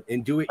film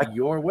and do it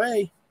your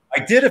way. I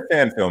did a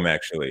fan film,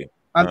 actually.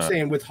 I'm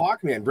saying with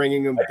Hawkman,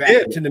 bringing him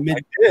back to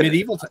the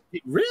medieval time.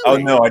 Really? Oh,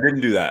 no, I didn't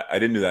do that. I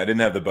didn't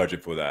have the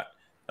budget for that.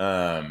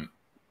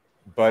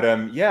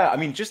 But yeah, I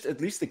mean, just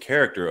at least the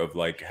character of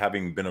like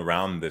having been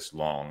around this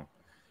long,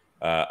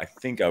 I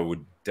think I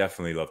would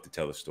definitely love to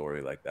tell a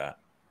story like that.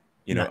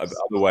 You know,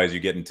 otherwise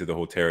you get into the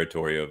whole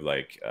territory of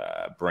like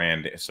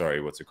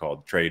what's it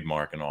called?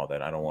 Trademark and all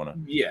that. I don't want to.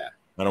 Yeah.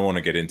 I don't want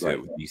to get into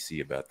it with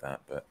DC about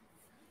that, but.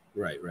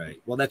 Right.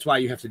 Well, that's why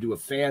you have to do a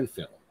fan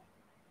film.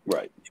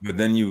 Right. But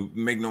then you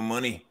make no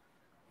money.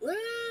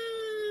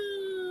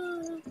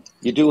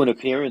 You're doing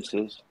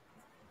appearances.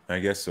 I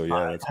guess so.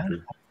 Yeah, that's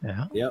true.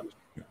 Yeah. Yep.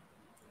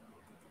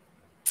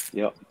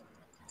 Yep.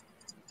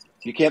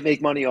 You can't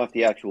make money off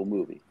the actual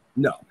movie.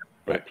 No.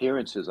 But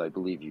appearances, I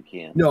believe you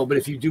can. No, but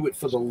if you do it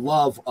for the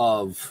love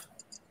of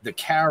the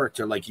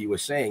character, like you were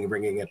saying,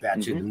 bringing it back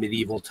to the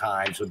medieval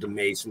times with the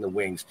mace and the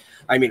wings.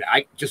 I mean,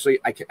 I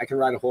can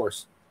ride a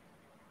horse.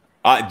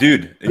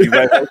 Dude, you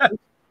ride horses?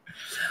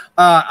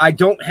 I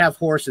don't have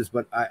horses,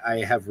 but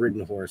I have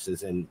ridden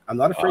horses, and I'm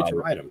not afraid to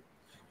ride them.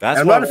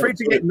 I'm not afraid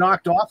to get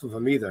knocked off of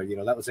them either. You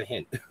know, that was a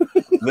hint.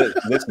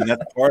 Listen,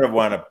 that's part of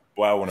why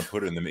I want to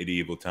put it in the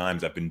medieval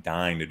times. I've been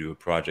dying to do a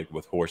project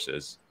with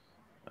horses,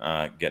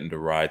 getting to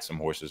ride some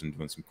horses and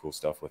doing some cool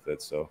stuff with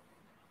it. So,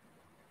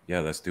 yeah,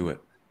 let's do it.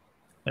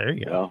 There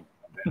you go.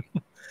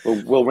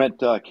 We'll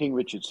rent King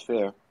Richard's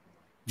Fair.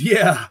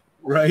 Yeah,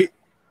 right.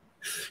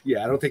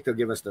 Yeah, I don't think they'll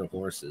give us their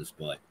horses,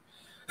 but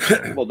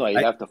well, no, you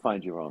have to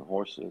find your own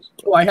horses.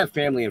 Well, I have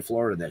family in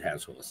Florida that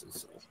has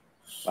horses. So.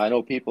 I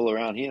know people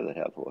around here that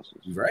have horses.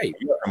 Right.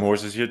 We got some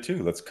horses here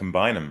too. Let's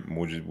combine them.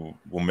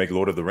 We'll make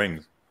Lord of the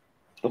Rings.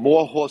 The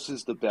more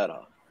horses, the better.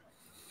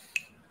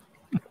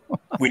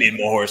 We need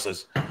more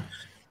horses.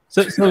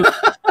 So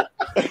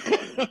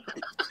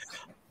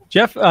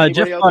Jeff, Jeff out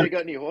there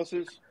got any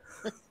horses?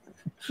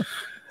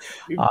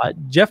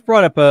 Jeff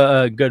brought up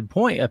a good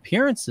point.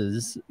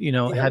 Appearances, you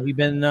know, have you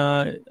been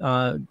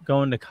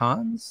going to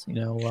cons? You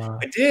know,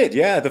 I did.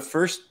 Yeah, the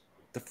first,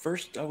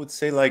 I would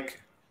say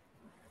like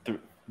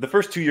the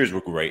first 2 years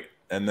were great,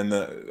 and then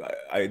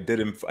I did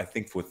him, I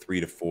think, for 3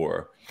 to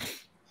 4,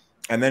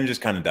 and then it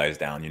just kind of dies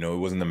down. You know, it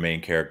wasn't the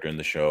main character in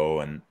the show,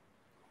 and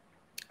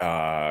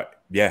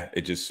yeah,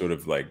 it just sort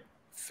of like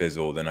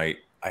fizzled. And I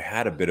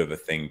had a bit of a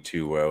thing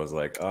too, where I was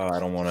like, oh, I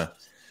don't want to.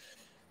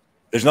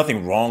 There's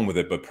nothing wrong with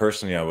it, but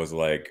personally, I was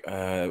like,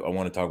 I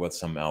want to talk about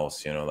something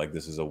else. You know, like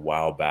this is a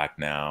while back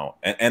now,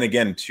 and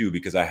again too,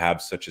 because I have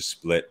such a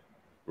split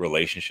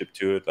relationship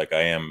to it. Like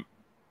I am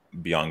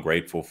beyond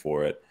grateful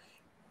for it,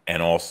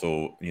 and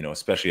also, you know,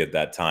 especially at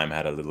that time,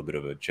 had a little bit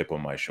of a chip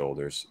on my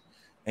shoulders,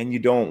 and you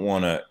don't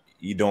want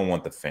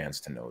the fans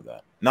to know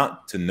that.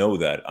 Not to know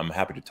that. I'm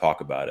happy to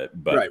talk about it,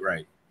 but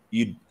right.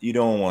 You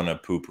don't want to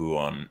poo-poo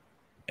on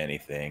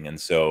anything,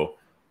 and so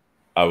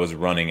I was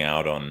running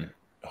out on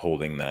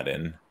holding that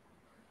in.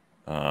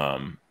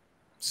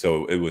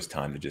 So it was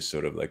time to just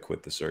sort of like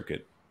quit the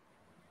circuit.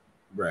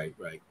 Right.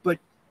 But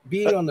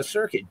being on the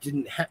circuit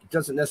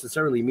doesn't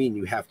necessarily mean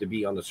you have to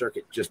be on the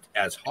circuit just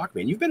as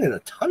Hawkman. You've been in a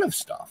ton of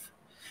stuff.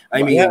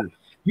 I mean,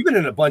 you've been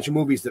in a bunch of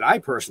movies that I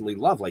personally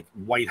love, like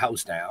White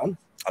House Down.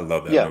 I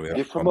love that movie.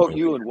 You promote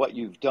you and what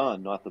you've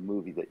done, not the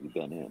movie that you've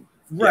been in.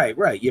 Right.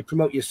 You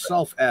promote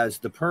yourself as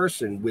the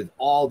person with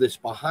all this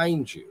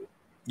behind you.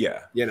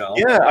 Yeah, you know.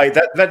 Yeah,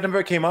 that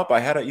never came up.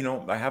 I had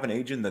I have an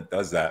agent that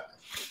does that,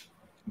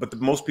 but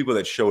most people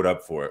that showed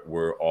up for it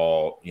were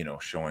all, you know,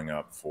 showing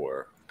up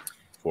for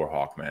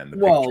Hawkman.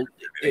 Well,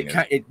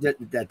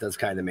 that does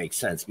kind of make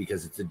sense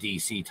because it's a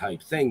DC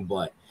type thing,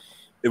 but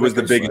it was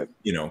the big,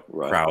 you know,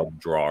 crowd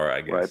drawer,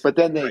 I guess. Right, but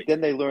then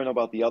they learn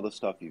about the other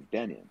stuff you've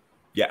been in.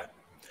 Yeah,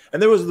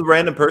 and there was the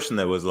random person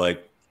that was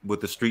like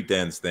with the street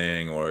dance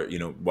thing, or, you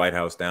know, White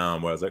House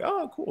Down, where I was like,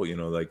 oh, cool, you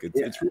know, like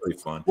it's really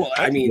fun. Well,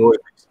 I mean.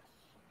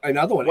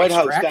 Another one, White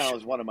House Down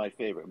is one of my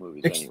favorite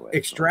movies. Anyway,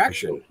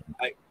 Extraction.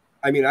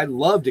 I mean, I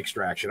loved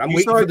Extraction. I'm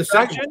waiting for the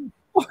second.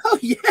 Well,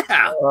 yeah,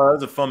 that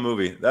was a fun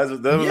movie. That was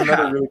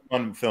another really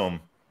fun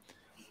film.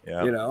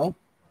 Yeah, you know,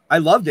 I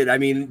loved it. I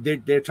mean,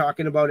 they're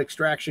talking about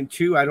Extraction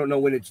 2. I don't know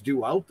when it's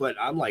due out, but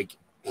I'm like,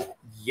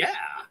 yeah,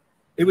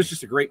 it was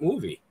just a great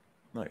movie.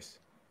 Nice.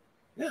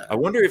 Yeah. I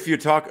wonder if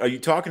are you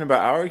talking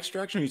about our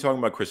Extraction, or are you talking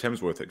about Chris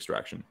Hemsworth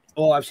Extraction?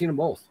 Oh, I've seen them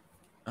both.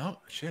 Oh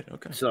shit.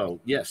 Okay. So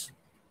yes.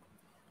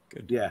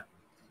 Good.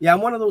 Yeah,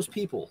 I'm one of those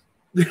people.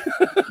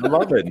 I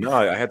love it. No,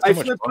 I had so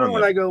much flip fun through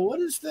and I go,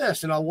 what is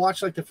this? And I'll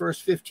watch like the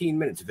first 15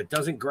 minutes. If it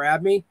doesn't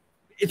grab me,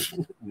 it's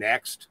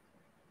next.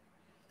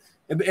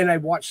 And I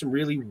watch some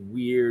really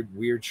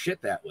weird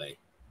shit that way.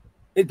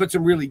 But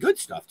some really good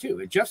stuff too.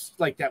 It just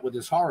like that with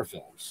his horror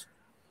films.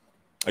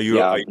 Are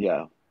you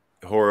a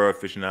horror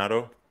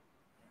aficionado?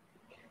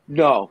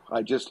 No,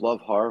 I just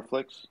love horror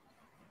flicks.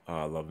 Oh,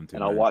 I love them too.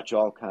 And I'll watch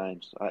all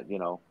kinds. You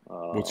know,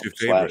 what's your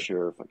favorite?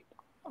 Slasher.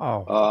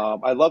 Oh,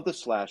 I love the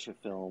slasher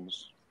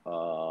films.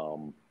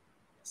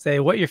 Say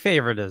what your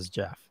favorite is,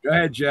 Jeff. Go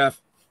ahead,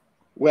 Jeff.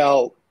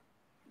 Well,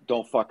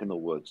 Don't Fuck in the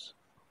Woods.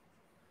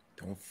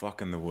 Don't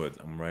Fuck in the Woods.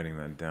 I'm writing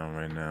that down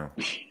right now.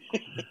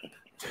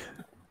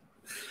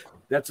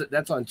 That's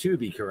on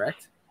Tubi,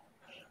 correct?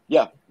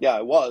 Yeah,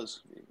 it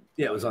was.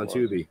 Yeah, it was on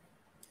Tubi.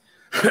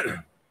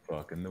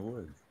 Fuck in the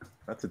Woods.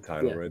 That's a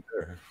title right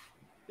there.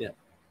 Yeah.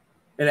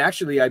 And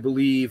actually, I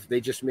believe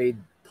they just made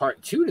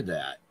part 2 to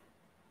that.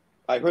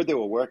 I heard they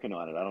were working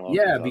on it. I don't know.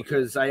 Yeah,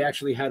 because I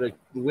actually had a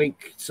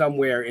link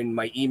somewhere in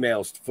my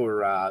emails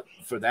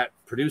for that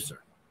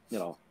producer. You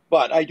know,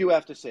 but I do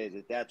have to say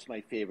that that's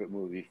my favorite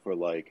movie for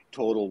like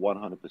total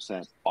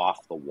 100%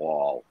 off the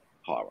wall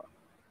horror.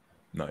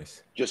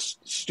 Nice.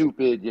 Just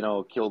stupid,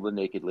 kill the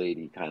naked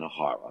lady kind of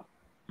horror.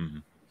 Mm-hmm.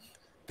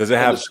 Does it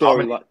have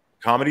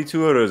comedy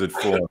to it, or is it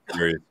full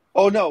serious?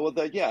 Oh no, well,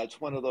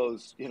 it's one of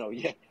those.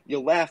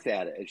 You'll laugh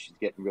at it as she's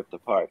getting ripped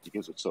apart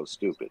because it's so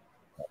stupid.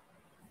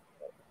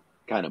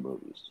 Kind of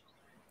movies.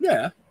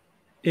 Yeah.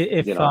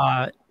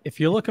 If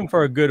you're looking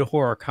for a good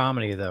horror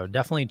comedy, though,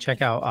 definitely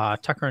check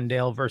out Tucker and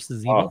Dale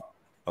versus Evil.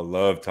 I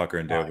love Tucker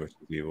and Dale versus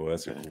Evil.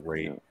 That's a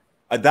great.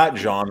 That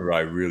genre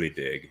I really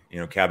dig.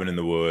 Cabin in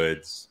the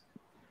Woods,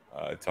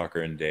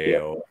 Tucker and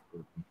Dale.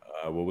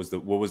 What was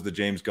the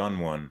James Gunn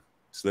one?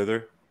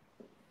 Slither.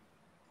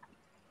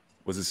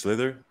 Was it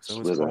Slither?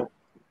 Slither.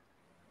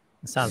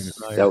 It sounds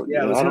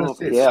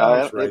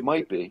familiar. It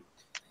might be.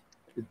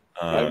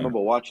 I remember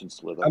watching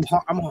Slither.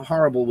 I'm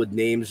horrible with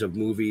names of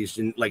movies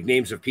and like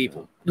names of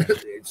people.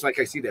 It's like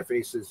I see their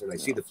faces and I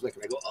see the flick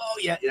and I go, oh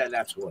yeah,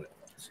 that's what it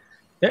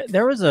was.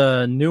 There was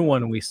a new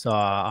one we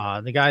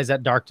saw. The guys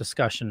at Dark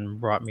Discussion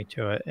brought me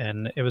to it,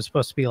 and it was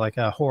supposed to be like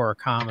a horror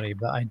comedy,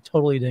 but I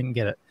totally didn't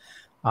get it.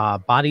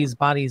 Bodies.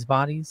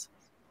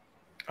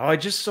 Oh, I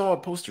just saw a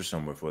poster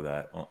somewhere for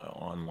that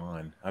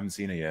online. I haven't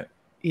seen it yet.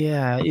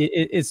 Yeah,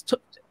 it's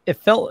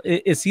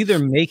either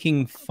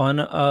making fun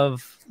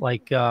of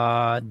like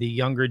the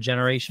younger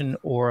generation,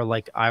 or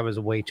like I was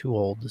way too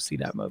old to see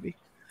that movie.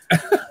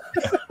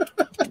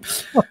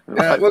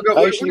 We'll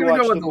go with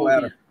the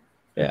latter.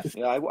 Yeah.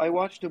 I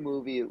watched a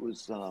movie. It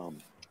was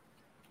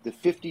the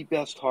 50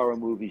 best horror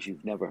movies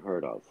you've never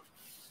heard of.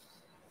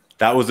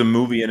 That was a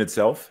movie in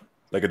itself,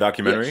 like a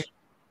documentary.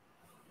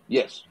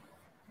 Yes.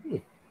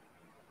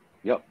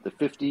 Yep, the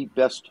 50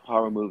 best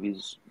horror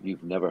movies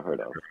you've never heard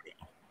of.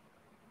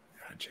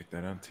 Gotta check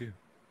that out too.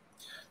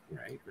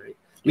 Right.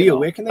 Leo,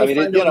 where can they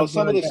find out?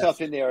 Some of the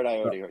stuff in there I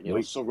already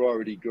heard.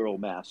 Sorority Girl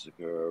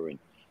Massacre and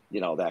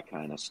that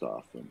kind of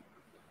stuff, and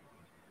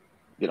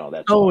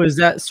that's. Oh, is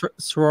that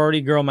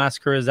Sorority Girl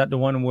Massacre? Is that the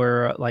one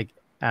where like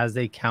as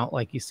they count,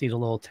 like you see the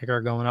little ticker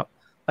going up,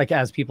 like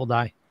as people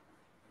die,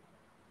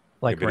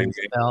 like rings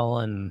the bell,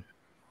 and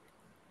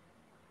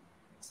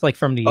it's like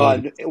from the.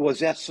 Was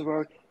that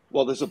Sorority?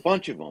 Well, there's a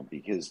bunch of them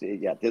because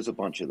there's a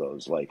bunch of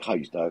those like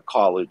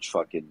college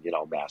fucking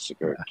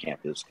massacre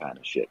campus kind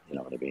of shit. You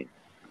know what I mean?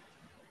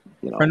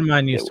 A friend of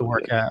mine used to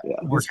work at.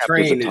 This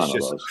train is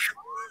just.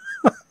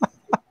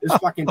 This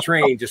fucking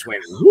train just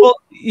went. Well,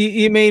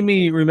 you made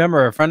me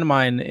remember a friend of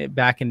mine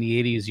back in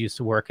the 80s used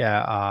to work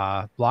at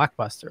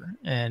Blockbuster,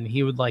 and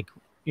he would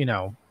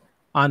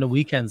on the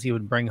weekends he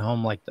would bring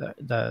home like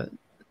the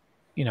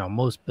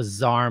most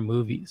bizarre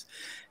movies.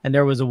 And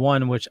there was a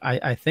one which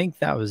I think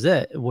that was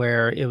it,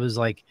 where it was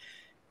like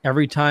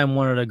every time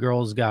one of the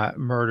girls got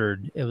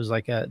murdered, it was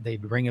like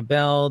they'd ring a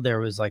bell. There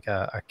was like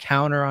a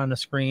counter on the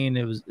screen.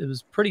 It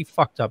was pretty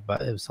fucked up,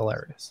 but it was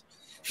hilarious.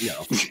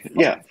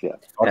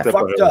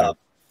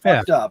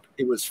 Fucked up.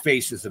 It was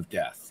Faces of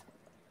Death.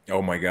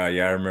 Oh my god,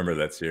 yeah, I remember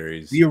that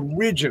series. The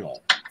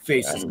original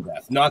Faces of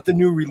Death, not the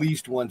new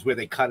released ones where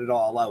they cut it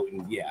all out.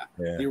 And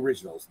the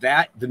originals.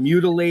 That, The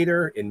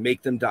Mutilator, and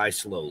Make Them Die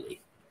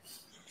Slowly.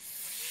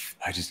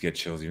 I just get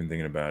chills even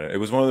thinking about it. It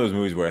was one of those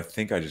movies where I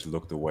think I just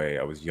looked away.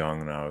 I was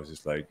young and I was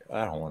just like,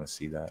 I don't want to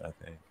see that. I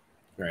think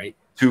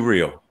too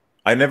real.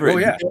 I never. Oh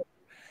yeah.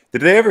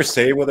 Did they ever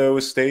say whether it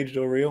was staged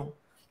or real?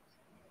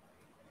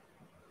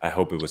 I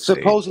hope it was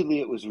supposedly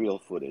staged. It was real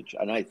footage,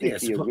 and I think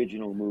the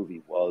original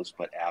movie was,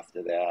 but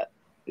after that,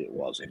 it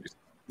wasn't.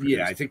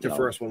 Yeah, I think the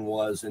first one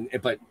was, and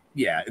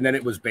then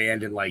it was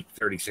banned in like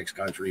 36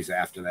 countries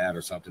after that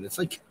or something. It's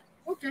like,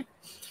 okay,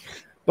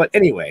 but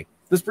anyway,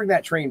 let's bring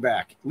that train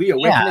back. Leo,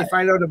 where can they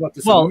find out about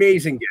this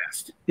amazing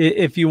guest?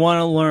 If you want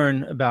to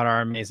learn about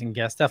our amazing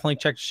guest, definitely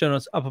check the show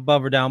notes up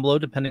above or down below,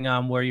 depending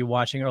on where you're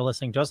watching or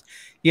listening to us.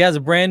 He has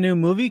a brand new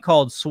movie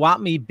called Swap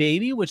Me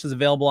Baby, which is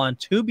available on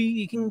Tubi.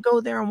 You can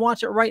go there and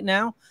watch it right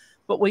now,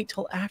 but wait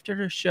till after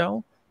the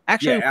show.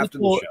 Actually, after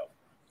the show.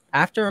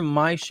 After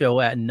my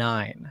show at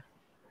 9.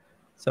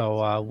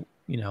 So,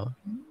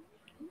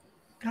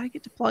 gotta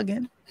get the plug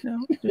in.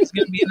 There's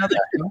going to be another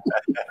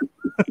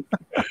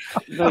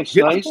show.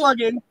 The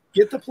plug in.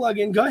 Get the plug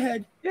in. Go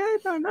ahead. Yeah,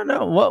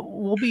 no.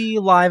 We'll be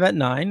live at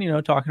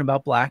 9, talking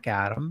about Black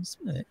Adams.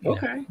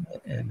 Okay.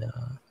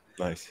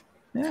 Nice.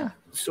 Yeah.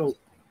 So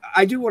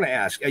I do want to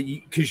ask,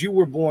 because you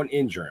were born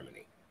in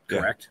Germany,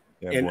 correct?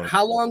 Yeah, and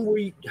how long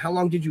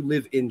did you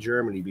live in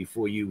Germany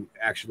before you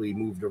actually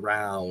moved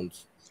around?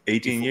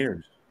 18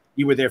 years.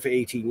 You were there for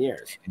 18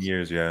 years.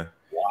 Years, yeah.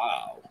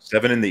 Wow.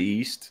 7 in the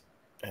East,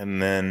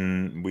 and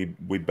then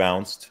we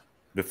bounced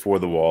before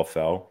the wall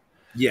fell.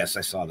 Yes,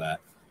 I saw that.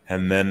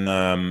 And then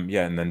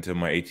and then to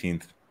my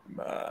 18th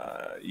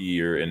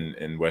year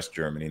in West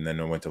Germany, and then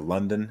I went to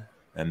London,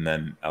 and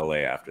then LA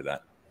after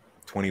that.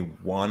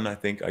 21, I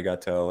think I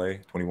got to LA.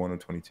 21 or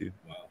 22.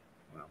 Wow.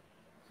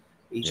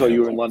 So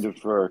you were in London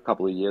for a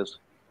couple of years.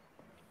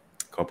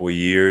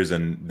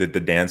 And did the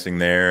dancing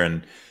there,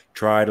 and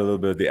tried a little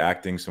bit of the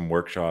acting, some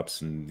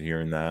workshops, and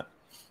hearing that.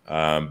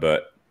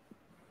 But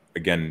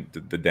again,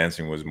 the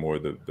dancing was more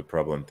the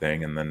prevalent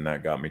thing, and then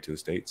that got me to the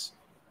States.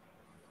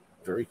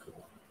 Very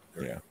cool.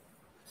 Yeah.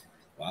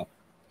 Wow.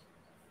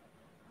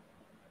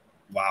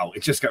 Wow,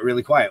 it just got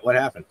really quiet. What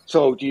happened?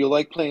 So, do you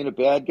like playing a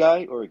bad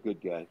guy or a good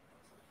guy?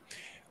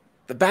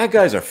 The bad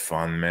guys are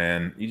fun,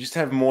 man. You just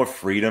have more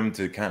freedom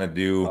to kind of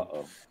do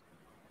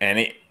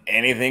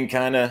anything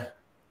kind of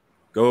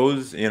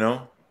goes, you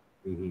know?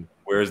 Mm-hmm.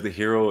 Whereas the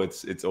hero,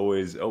 it's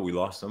always, oh, we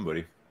lost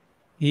somebody.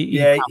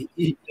 You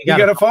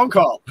got a phone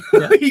call.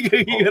 Yeah.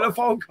 you got a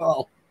phone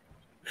call.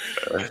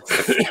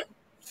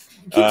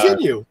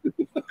 Continue.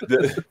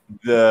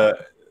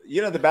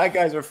 The bad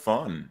guys are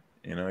fun.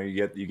 You know,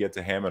 you get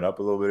to ham it up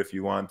a little bit if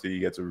you want to. You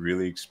get to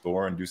really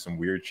explore and do some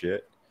weird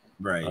shit.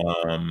 Right.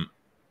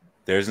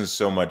 There isn't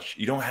so much.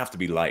 You don't have to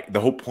be liked. The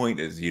whole point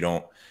is you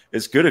don't.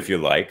 It's good if you're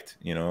liked.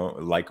 You know,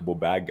 a likable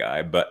bad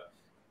guy, but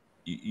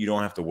you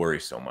don't have to worry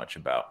so much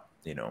about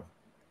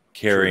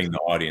carrying the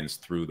audience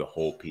through the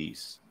whole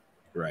piece.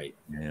 Right.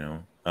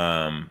 You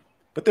know.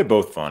 But they're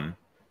both fun.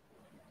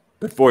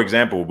 But for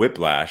example,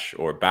 Whiplash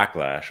or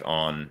Backlash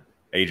on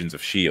Agents of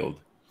S.H.I.E.L.D.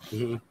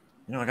 Mm-hmm.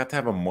 I got to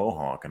have a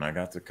mohawk and I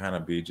got to kind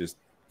of be just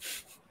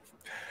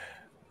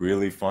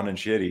really fun and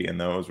shitty, and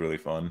that was really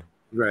fun.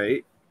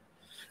 Right.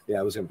 Yeah,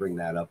 I was gonna bring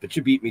that up, but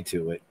you beat me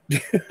to it.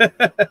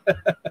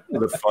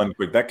 The fun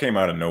quick that came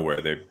out of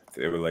nowhere. They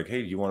were like,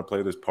 "Hey, do you want to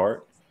play this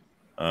part?"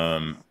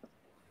 I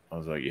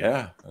was like,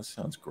 "Yeah, that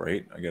sounds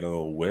great." I get a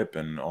little whip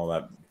and all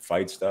that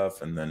fight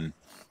stuff, and then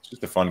it's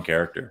just a fun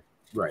character.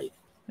 Right.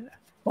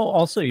 Well,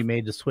 also you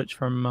made the switch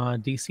from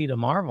DC to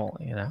Marvel.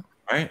 You know.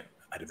 Right.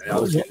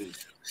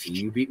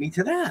 You beat me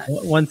to that.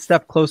 One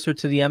step closer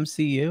to the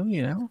MCU.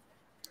 You know.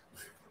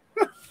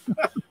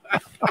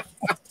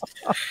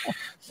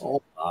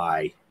 Oh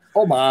my.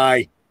 Oh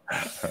my.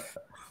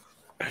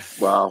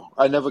 Wow.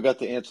 I never got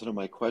the answer to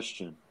my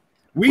question.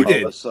 We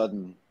did. All of a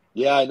sudden.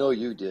 Yeah, I know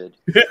you did.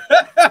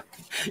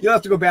 You'll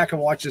have to go back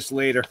and watch this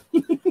later.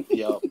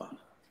 Yep.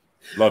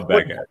 Love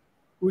that guy.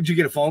 Would you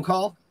get a phone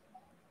call?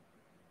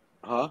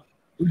 Huh?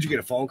 Would you get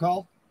a phone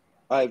call?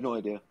 I have no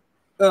idea.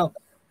 Oh.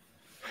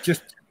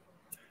 Just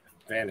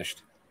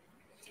vanished.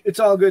 It's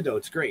all good though.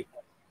 It's great.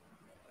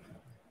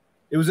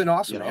 It was an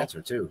awesome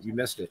answer too. You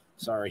missed it.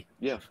 Sorry.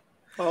 Yeah.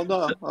 Oh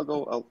no, I'll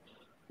go.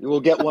 You will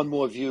get one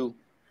more view.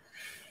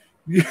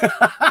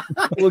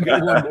 We'll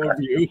get one more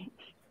view.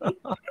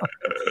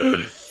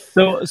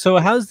 So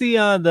how's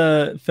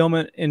the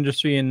film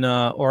industry in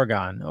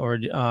Oregon, or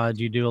do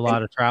you do a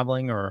lot of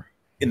traveling? Or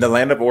in the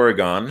land of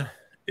Oregon,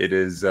 it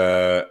is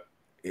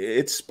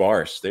it's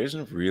sparse. I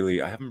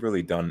haven't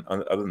really done,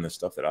 other than the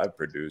stuff that I've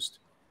produced,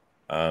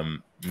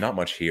 not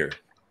much here,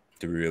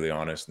 to be really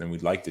honest. And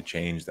we'd like to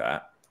change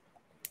that.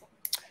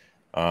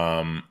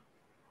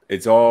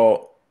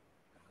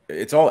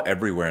 It's all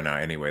everywhere now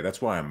anyway.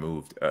 That's why I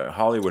moved.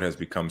 Hollywood has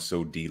become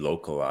so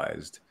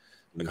delocalized.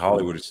 Like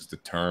Hollywood is just a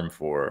term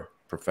for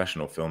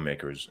professional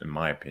filmmakers, in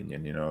my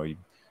opinion. You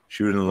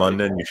shoot it in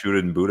London, you shoot it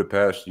in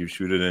Budapest, you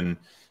shoot it in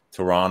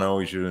Toronto,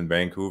 you shoot it in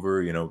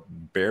Vancouver.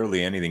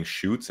 Barely anything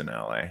shoots in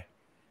LA.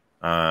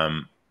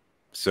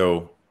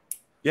 So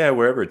yeah,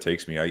 wherever it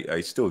takes me,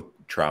 I still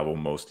travel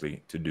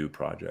mostly to do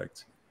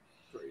projects.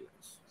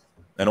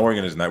 And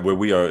Oregon is not where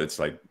we are. It's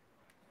like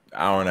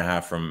hour and a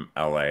half from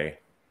LA,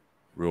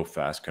 real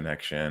fast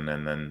connection,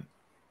 and then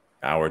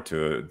hour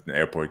to an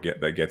airport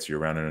that gets you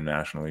around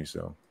internationally.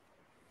 So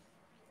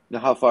now,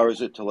 how far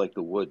is it to like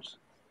the woods?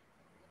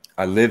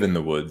 I live in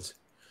the woods.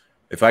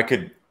 If I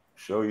could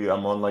show you,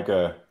 I'm on like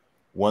a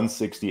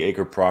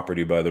 160-acre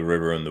property by the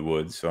river in the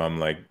woods, so I'm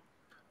like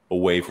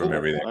away from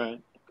everything. All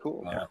right,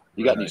 cool. Yeah.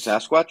 You got any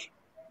Sasquatch?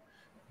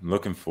 I'm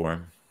looking for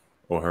him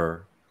or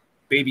her.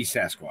 Baby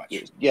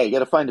Sasquatch. Yeah, you got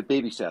to find a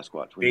baby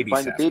Sasquatch. When you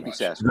find a baby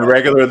Sasquatch, the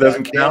regular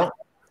doesn't count.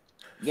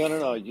 No.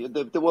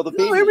 The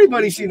baby. No,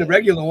 everybody's seen the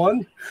regular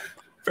one.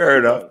 Fair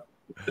enough.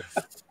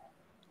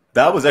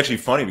 That was actually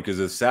funny because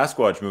the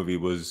Sasquatch movie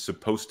was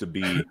supposed to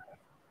be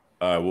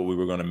what we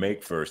were going to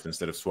make first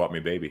instead of Swap Me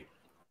Baby.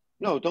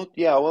 No, don't.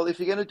 Yeah, well, if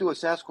you're going to do a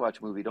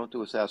Sasquatch movie, don't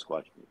do a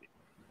Sasquatch movie.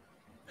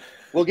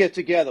 We'll get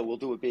together. We'll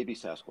do a baby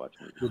Sasquatch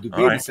movie. We'll do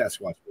baby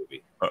Sasquatch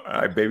movie.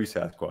 Baby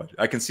Sasquatch.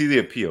 I can see the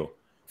appeal.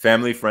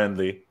 Family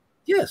friendly.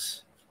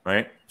 Yes.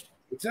 Right?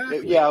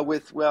 Exactly. Yeah,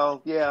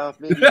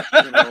 maybe,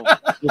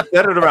 We'll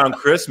set it around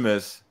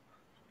Christmas,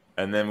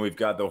 and then we've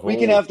got the whole... We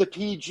can have the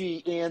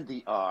PG and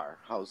the R.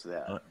 How's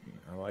that?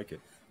 I like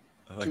it.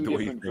 I like Two the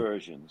way different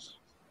versions.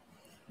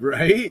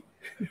 Right?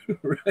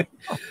 Right.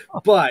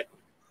 But,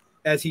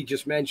 as he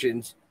just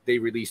mentioned, they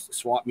released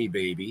Swap Me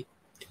Baby,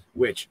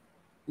 which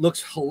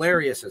looks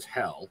hilarious as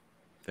hell.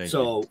 Thank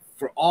you.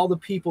 For all the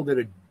people that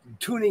are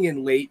tuning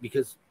in late,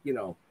 because,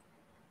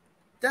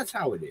 that's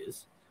how it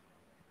is.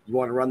 You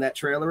want to run that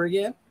trailer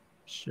again?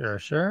 Sure.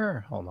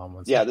 Hold on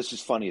one second. Yeah, this is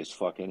funny as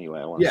fuck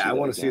anyway. I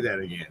want to see that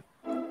again.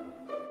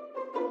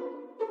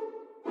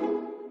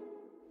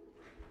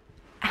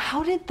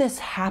 How did this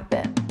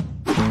happen?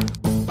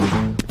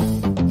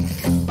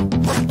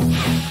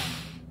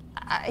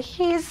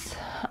 He's,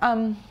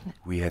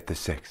 We hit the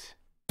 6.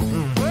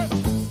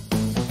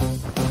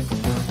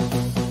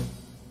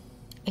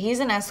 He's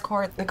an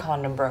escort. The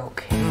condom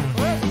broke.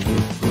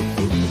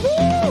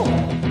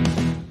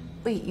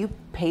 Wait, you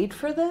paid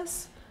for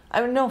this?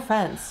 I mean, no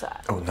offense.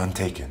 Oh, none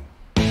taken.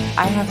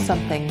 I have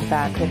something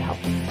that could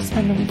help you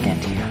spend the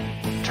weekend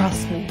here.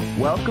 Trust me.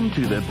 Welcome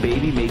to the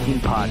Baby Making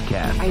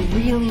Podcast. I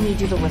really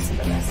need you to listen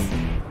to this.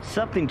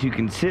 Something to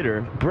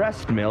consider,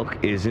 breast milk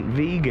isn't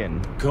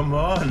vegan. Come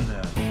on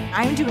now.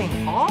 I'm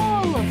doing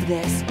all of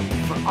this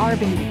for our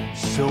baby.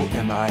 So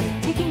am I.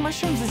 Taking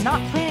mushrooms is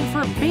not planning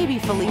for a baby,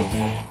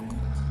 Philippe.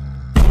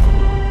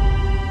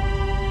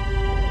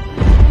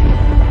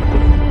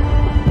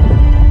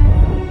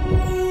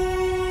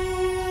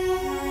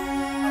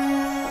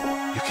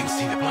 You can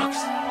see the box?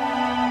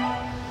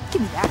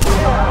 Give me that.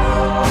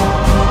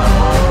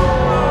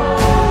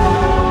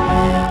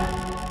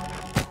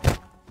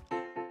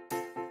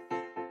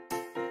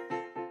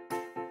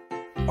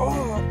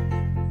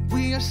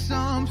 We are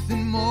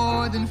something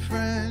more than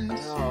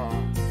friends.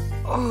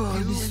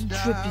 Oh, this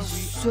trip is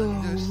so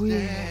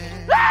weird.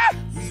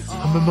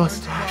 I'm a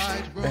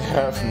mustached,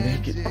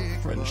 half-naked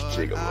French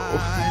gigolo.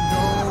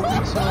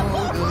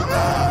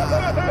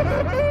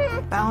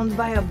 Bound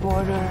by a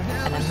border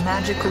and a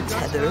magical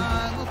tether,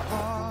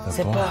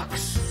 the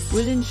box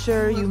will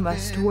ensure you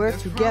must work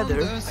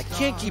together. I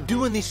can't keep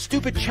doing these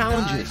stupid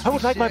challenges. I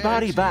would like my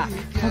body back.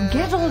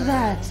 Forget all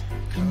that.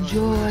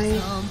 Enjoy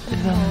the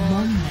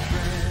moment.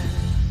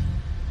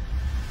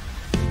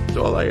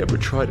 All I ever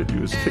try to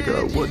do is figure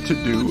out what to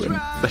do, and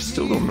I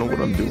still don't know what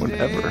I'm doing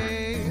ever.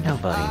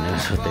 Nobody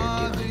knows what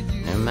they're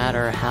doing. No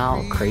matter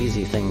how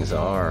crazy things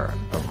are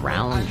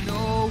around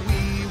you,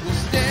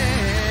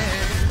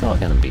 it's all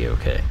gonna be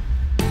okay.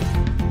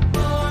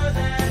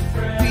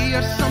 We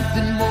are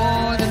something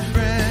more than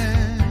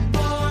friends.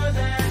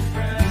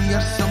 We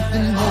are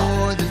something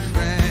more than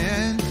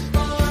friends.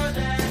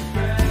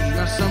 We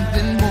are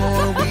something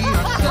more. We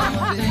are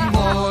something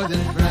more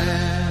than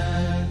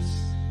friends.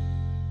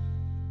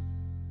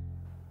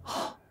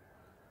 Oh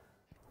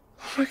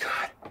my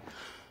god.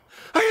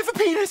 I have a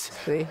penis!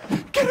 See?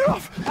 Get it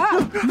off! Ah,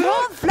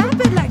 don't flap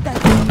it like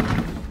that!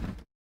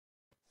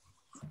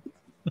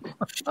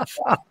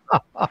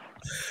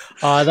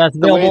 That's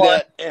the way available.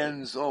 that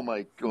ends. Oh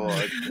my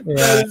god!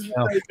 Yeah,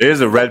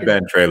 There's a Red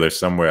Band trailer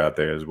somewhere out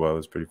there as well.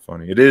 It's pretty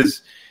funny. It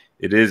is.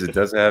 It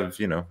does have,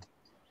 you know,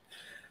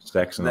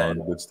 sex and all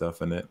the good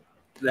stuff in it.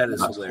 That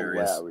is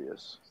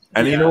hilarious.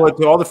 And you know what?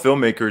 To all the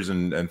filmmakers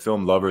and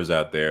film lovers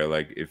out there,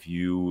 like, if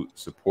you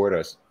support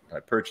us by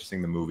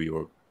purchasing the movie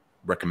or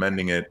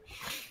recommending it,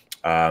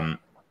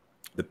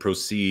 the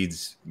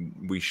proceeds,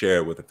 we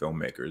share with the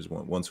filmmakers.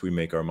 Once we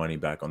make our money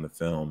back on the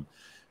film,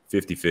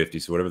 50-50.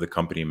 So whatever the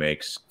company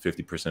makes,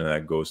 50% of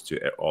that goes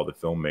to all the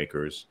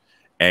filmmakers,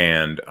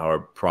 and our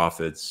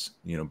profits,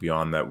 you know,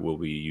 beyond that will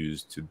be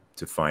used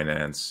to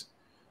finance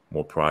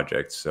more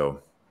projects.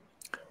 So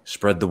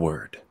spread the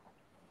word.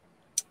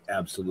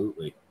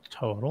 Absolutely.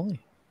 Totally.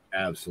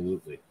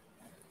 Absolutely.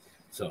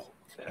 So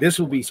this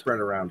will be spread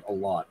around a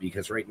lot,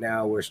 because right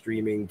now we're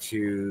streaming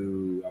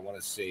to, I want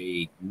to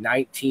say,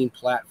 19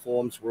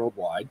 platforms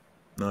worldwide.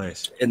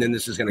 Nice. And then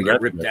this is going to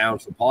get ripped down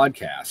for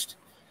podcast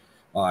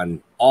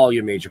on all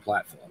your major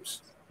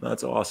platforms.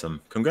 That's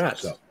awesome.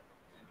 Congrats. So,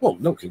 well,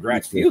 no,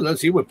 congrats to you.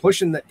 Let's see, we're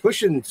pushing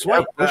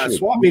swap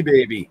me,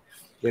 baby.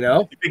 You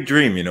know, big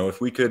dream. You know,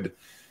 if we could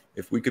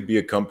be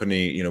a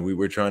company, you know,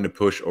 we're trying to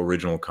push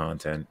original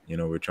content. You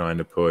know, we're trying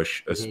to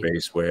push a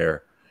space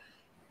where,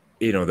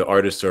 you know, the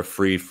artists are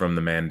free from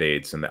the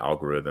mandates and the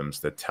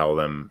algorithms that tell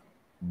them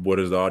what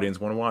does the audience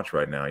want to watch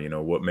right now, you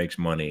know, what makes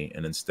money,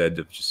 and instead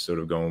of just sort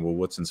of going, well,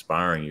 what's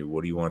inspiring you,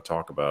 what do you want to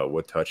talk about,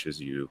 what touches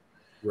you,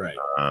 right?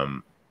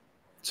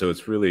 So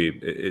it's really,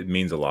 it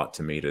means a lot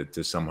to me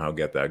to somehow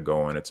get that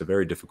going. It's a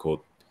very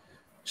difficult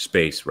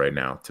space right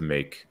now to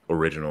make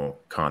original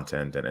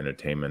content and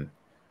entertainment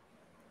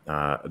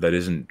that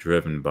isn't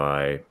driven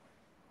by,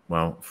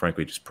 well,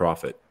 frankly, just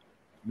profit.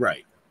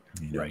 Right.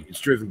 You know? Right. It's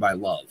driven by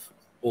love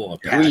or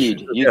Greed.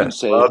 passion. You can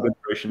say love it.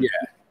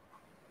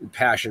 and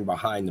passion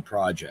behind the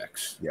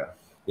projects. Yeah.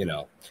 You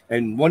know,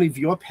 and one of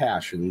your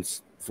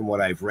passions, from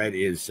what I've read,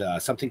 is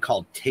something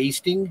called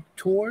tasting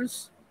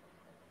tours.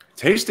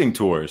 Tasting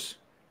tours.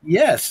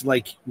 Yes,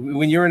 like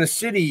when you're in a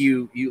city,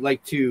 you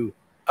like to.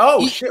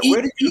 Oh shit!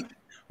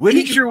 Where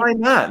did you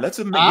find that? That's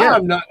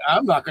amazing. Yeah.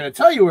 I'm not going to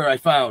tell you where I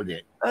found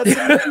it. That's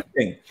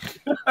amazing.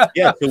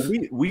 Yeah. So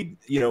we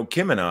you know,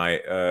 Kim and I,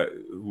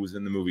 who was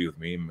in the movie with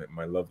me,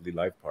 my lovely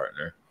life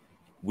partner,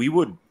 we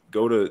would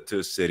go to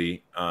a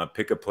city,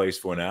 pick a place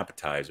for an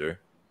appetizer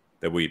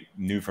that we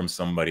knew from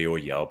somebody or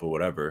Yelp or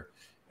whatever,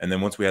 and then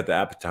once we had the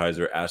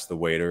appetizer, ask the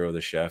waiter or the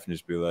chef and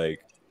just be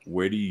like,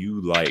 "Where do you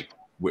like?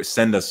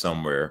 Send us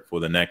somewhere for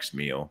the next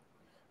meal,"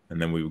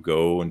 and then we would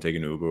go and take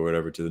an Uber or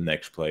whatever to the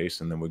next place,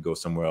 and then we'd go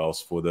somewhere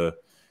else for the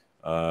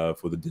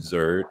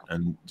dessert,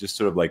 and just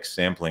sort of like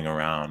sampling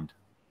around.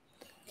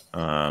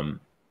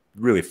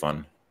 Really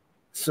fun.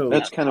 So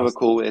that's kind of a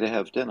cool way to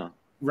have dinner.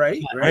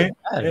 Right. Yeah,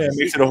 it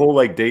makes it a whole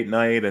like date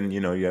night, and you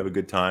know, you have a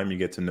good time, you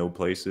get to know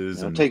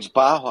places. It takes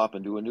bar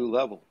hopping to a new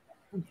level.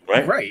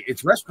 Right.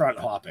 It's restaurant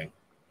hopping.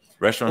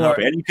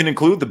 Hopping, and you can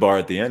include the bar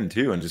at the end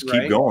too, and just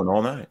keep going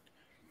all night.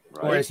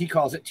 Right. Or as he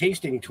calls it,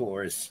 tasting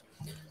tours.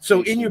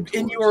 So in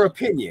your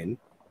opinion,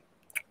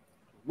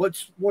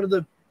 what's one of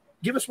the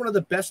give us one of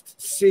the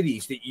best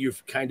cities that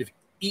you've kind of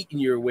eaten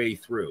your way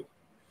through.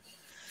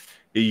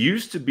 It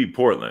used to be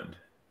Portland.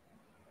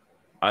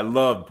 I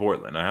love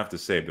Portland. I have to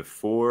say,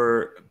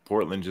 before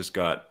Portland just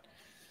got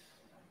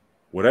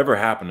whatever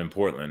happened in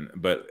Portland,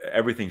 but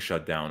everything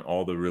shut down.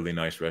 All the really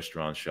nice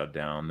restaurants shut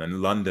down.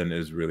 Then London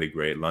is really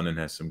great. London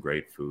has some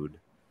great food.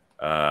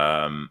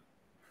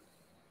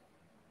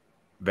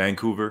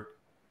 Vancouver,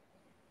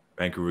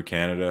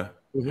 Canada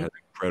has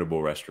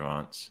incredible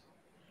restaurants.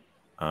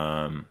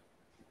 Yeah,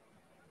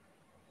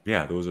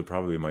 those are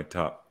probably my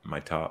top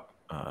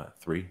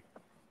three.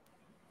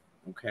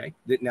 Okay.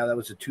 Now that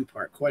was a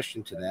two-part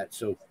question to that.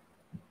 So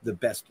the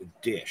best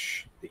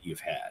dish that you've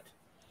had.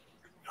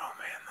 Oh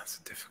man, that's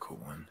a difficult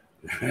one.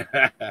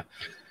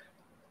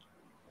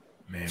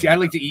 Man, see, I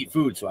like to eat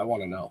food, so I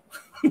want to know.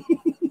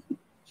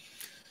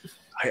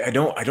 I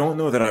don't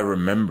know that I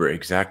remember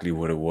exactly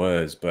what it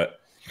was, but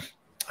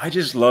I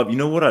just love, you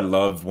know what I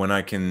love when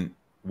I can,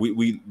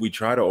 we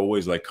try to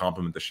always like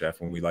compliment the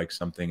chef when we like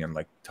something and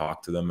like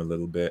talk to them a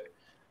little bit.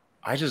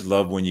 I just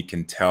love when you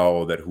can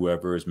tell that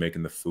whoever is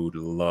making the food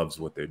loves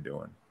what they're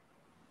doing.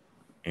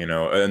 You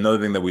know, another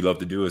thing that we love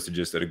to do is to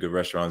just at a good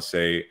restaurant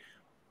say,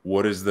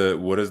 what does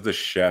the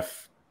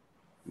chef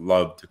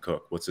love to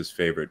cook? What's his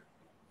favorite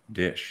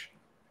dish?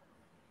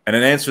 And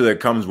an answer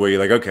that comes where you're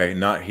like, okay,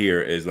 not here,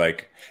 is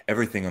like,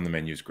 everything on the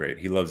menu is great.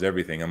 He loves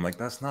everything. I'm like,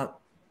 that's not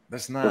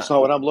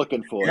what I'm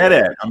looking for. Get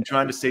it? I'm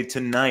trying to say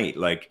tonight,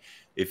 like,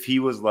 if he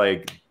was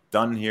like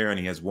done here and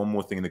he has one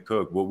more thing to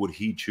cook, what would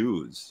he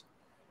choose?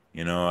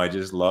 You know, I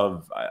just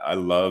love, I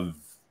love,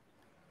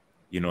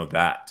 you know,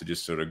 that to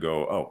just sort of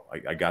go, oh,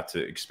 I got to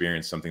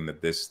experience something that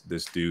this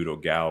dude or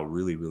gal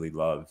really, really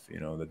love,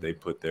 you know, that they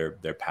put their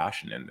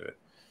passion into it.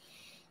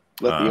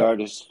 Let the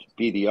artist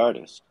be the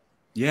artist.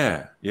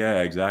 Yeah,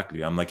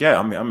 exactly. I'm like, yeah,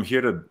 I'm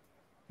here to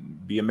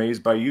be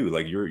amazed by you.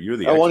 Like you're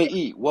the I want to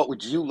eat. What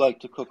would you like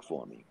to cook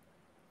for me?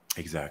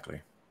 Exactly.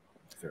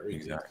 Very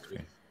exactly.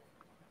 Good.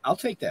 I'll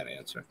take that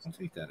answer.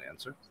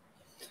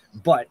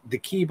 But the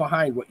key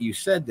behind what you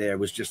said there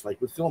was just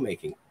like with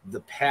filmmaking,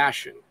 the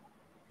passion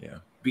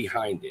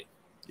behind it.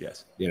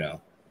 Yes. You know,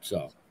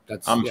 so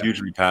that's I'm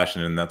hugely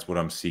passionate, and that's what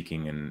I'm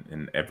seeking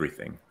in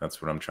everything.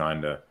 That's what I'm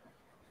trying to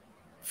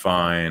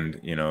find.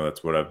 You know,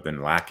 that's what I've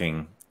been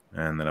lacking,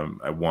 and then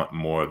I want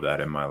more of that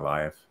in my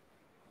life.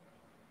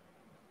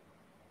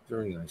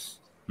 Very nice.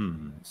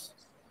 Nice.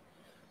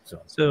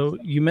 So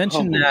you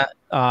mentioned that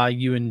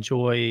you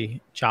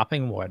enjoy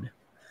chopping wood.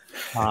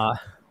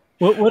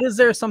 What is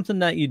there something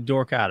that you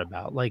dork out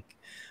about? Like,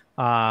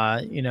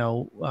 you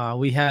know,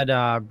 we had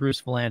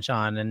Bruce Valanche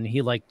on, and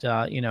he liked,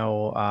 you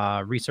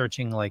know,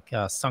 researching like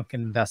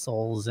sunken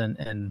vessels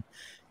and,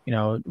 you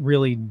know,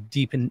 really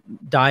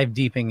dive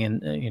deeping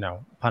in, you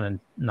know, pun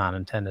not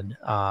intended,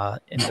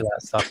 into that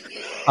stuff.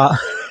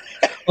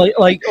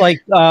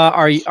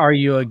 Are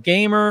you a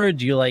gamer?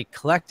 Do you like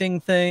collecting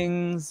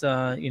things?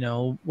 You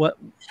know, what?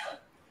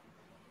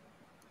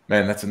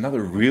 Man, that's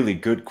another really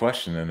good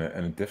question and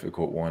a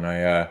difficult one.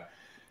 I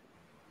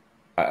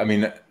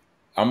mean,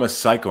 I'm a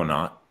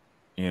psychonaut.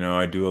 You know,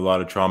 I do a lot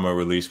of trauma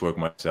release work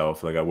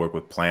myself. Like I work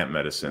with plant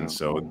medicine,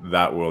 so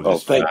that world. Oh,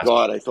 thank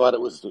God! I thought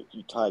it was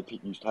you tie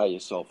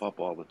yourself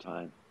up all the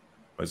time.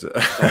 Was it?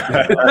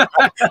 I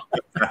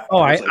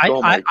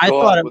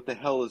thought. What the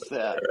hell is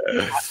that?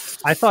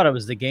 I thought it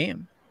was the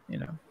game. You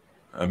know.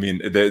 I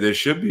mean, there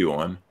should be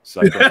one.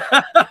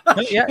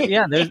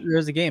 yeah.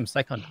 There's a game,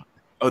 Psychonaut.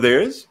 Oh,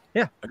 there is?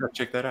 Yeah. I gotta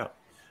check that out.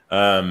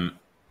 I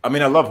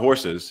mean, I love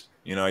horses.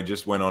 You know, I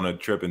just went on a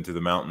trip into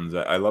the mountains.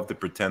 I love to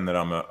pretend that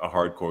I'm a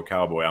hardcore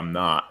cowboy. I'm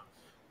not.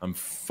 I'm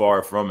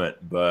far from it.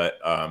 But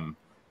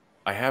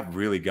I have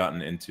really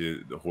gotten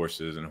into the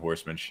horses and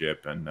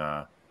horsemanship, and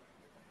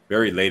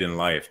very late in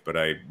life. But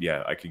I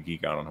could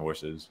geek out on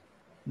horses.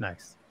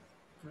 Nice.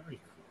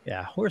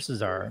 Yeah, horses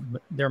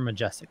they're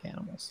majestic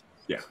animals.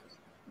 Yeah.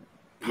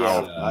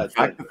 Yeah, the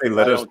fact that they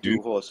let us do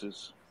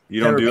horses.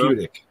 You don't do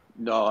it?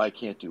 No, I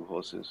can't do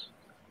horses.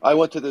 I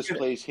went to this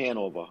place,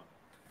 Hanover.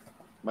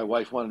 My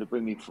wife wanted to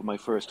bring me for my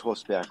first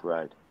horseback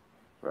ride,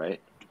 right?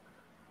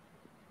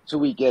 So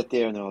we get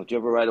there, and they're like, "Did you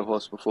ever ride a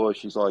horse before?"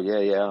 She's all,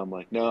 yeah. I'm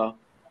like, no.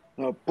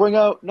 Bring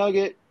out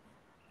Nugget.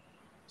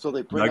 So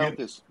they bring out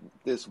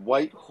this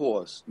white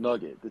horse,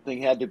 Nugget. The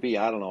thing had to be,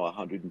 I don't know,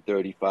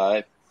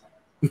 135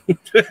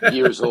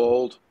 years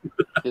old.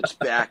 Its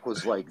back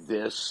was like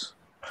this.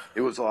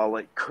 It was all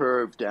like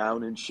curved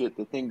down and shit.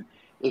 The thing,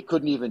 it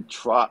couldn't even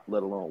trot,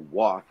 let alone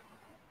walk.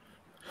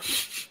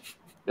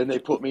 And they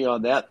put me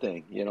on that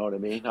thing. You know what I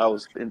mean?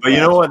 But you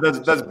know what?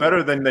 That's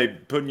better than they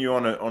putting you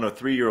on a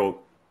 3-year-old.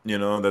 You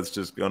know, that's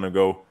just gonna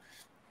go.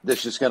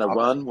 That's just gonna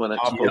run when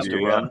it's supposed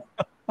to run.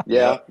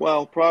 Yeah,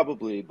 well,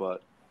 probably,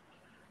 but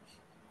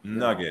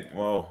Nugget.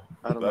 Well,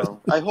 I don't know.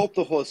 I hope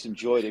the horse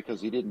enjoyed it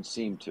because he didn't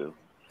seem to.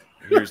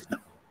 Here's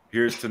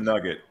to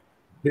Nugget.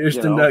 Here's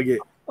to Nugget.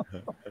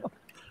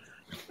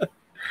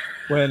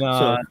 When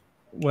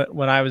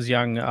I was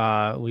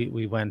young,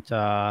 we went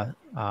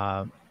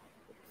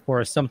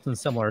for something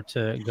similar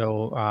to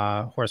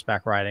go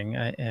horseback riding,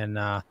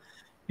 and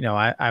you know,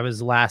 I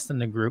was last in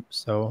the group,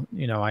 so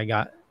you know, I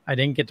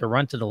didn't get to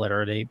run to the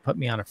litter. They put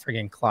me on a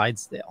friggin'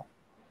 Clydesdale.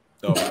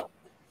 Oh.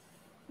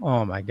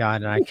 Oh my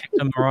God! And I kicked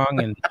him wrong,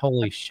 and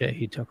holy shit,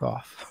 he took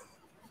off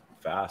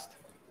fast,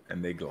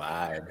 and they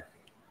glide.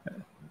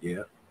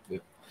 Yeah.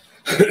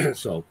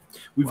 So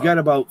we've got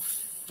about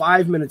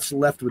 5 minutes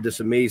left with this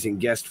amazing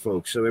guest,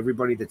 folks. So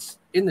everybody that's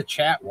in the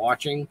chat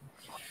watching,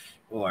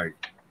 or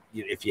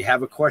if you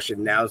have a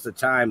question, now's the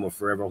time, or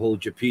forever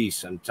hold your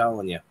peace. I'm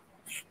telling you,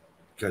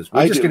 because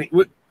we're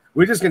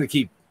just gonna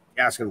keep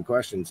asking them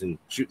questions and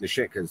shooting the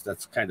shit, because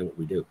that's kind of what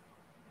we do.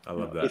 I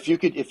love that. If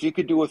you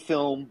could do a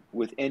film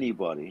with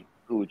anybody,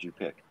 who would you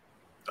pick?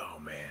 Oh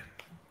man,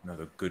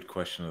 another good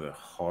question of the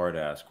hard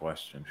ass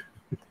question.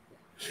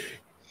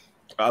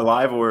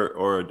 Alive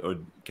or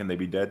can they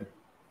be dead?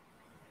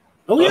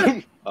 Oh yeah.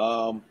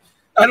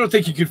 I don't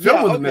think you could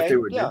film with them if they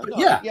were dead.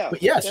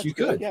 But yes, you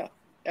could. Yeah,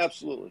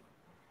 absolutely.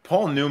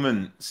 Paul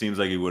Newman seems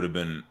like he would have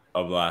been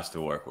a blast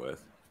to work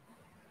with.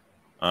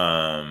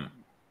 I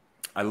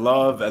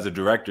love, as a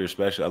director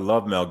especially, I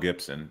love Mel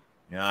Gibson.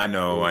 Yeah, I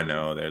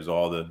know. There's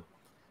all the,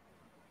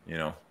 you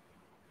know.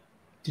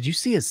 Did you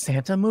see his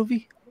Santa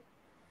movie?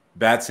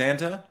 Bad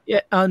Santa?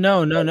 Yeah.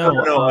 No.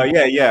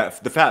 Yeah.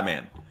 The Fat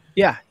Man.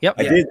 Yeah. Yep.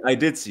 I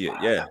did see it.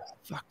 Yeah.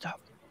 Fucked up.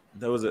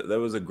 That was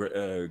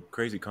a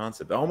crazy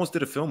concept. I almost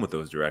did a film with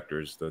those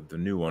directors. The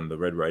new one, The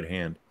Red Right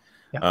Hand.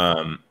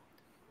 Yeah.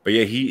 But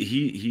yeah,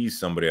 he's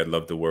somebody I'd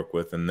love to work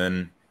with. And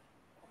then,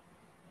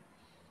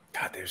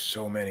 God, there's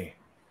so many.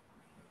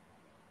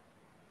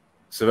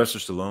 Sylvester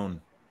Stallone.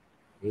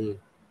 Wouldn't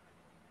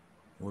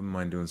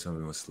mind doing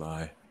something with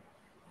Sly.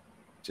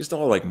 Just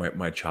all like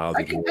my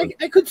childhood.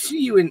 I could see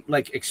you in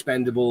like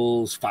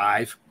Expendables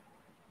 5.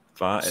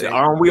 5?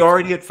 Aren't we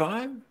already at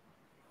 5?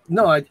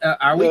 No,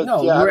 are we?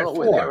 No, yeah, we're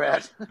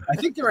at 4. I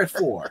think they're at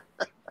 4.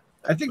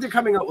 I think they're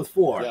coming out with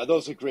 4. Yeah,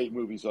 those are great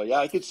movies, though. Yeah,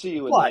 I could see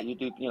you in that. You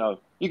do, you know,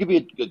 you could be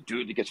a good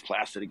dude that gets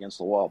plastered against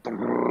the wall.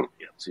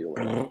 Yeah, see you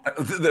later.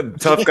 The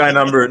tough guy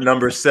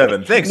number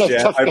 7. Thanks,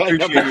 Chad. I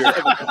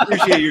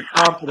appreciate your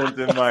confidence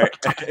in my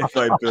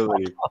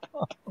ability.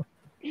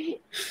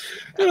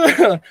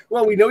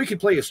 Well, we know he can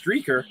play a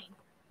streaker,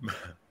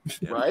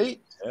 right?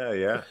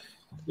 Yeah.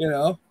 You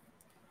know,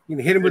 you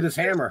can hit him with his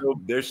hammer.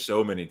 There's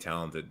so many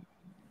talented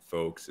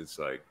folks. It's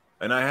like,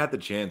 and I had the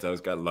chance.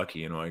 Got lucky.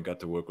 You know, I got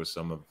to work with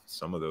some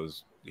of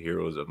those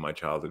heroes of my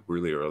childhood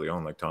really early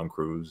on, like Tom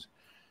Cruise,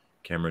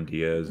 Cameron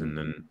Diaz, and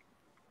then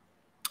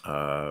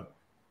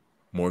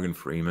Morgan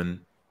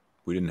Freeman.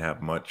 We didn't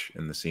have much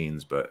in the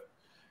scenes, but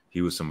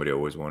he was somebody I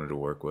always wanted to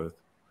work with.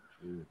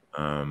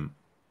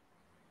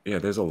 Yeah,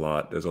 there's a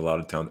lot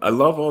of talent. I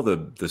love all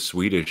the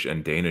Swedish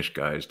and Danish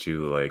guys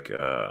too, like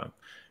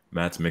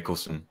Mads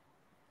Mikkelsen.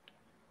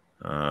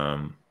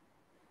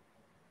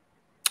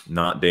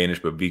 Not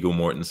Danish, but Viggo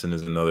Mortensen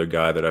is another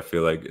guy that I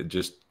feel like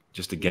just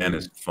again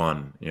is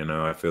fun. You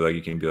know, I feel like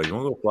you can be like, you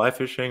want to go fly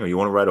fishing or you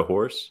want to ride a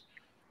horse,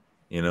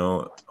 you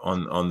know,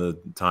 on the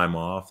time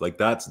off. Like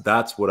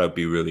that's what I'd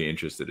be really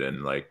interested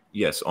in. Like,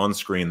 yes, on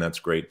screen that's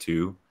great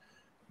too,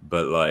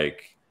 but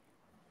like,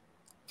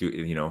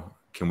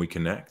 can we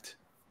connect?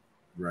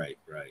 Right.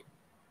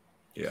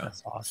 Yeah,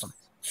 that's awesome.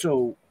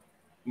 So,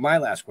 my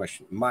last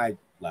question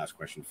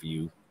for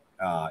you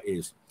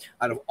is: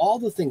 out of all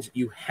the things that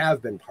you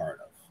have been part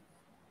of,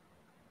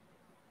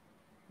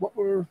 what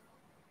were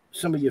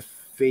some of your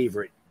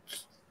favorites?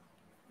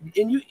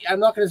 And I'm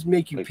not going to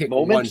make you pick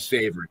moments? One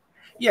favorite.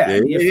 Yeah,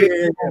 your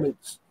favorite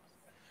moments.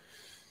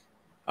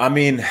 I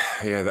mean,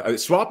 yeah,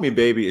 Swap Me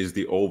Baby is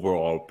the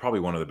overall probably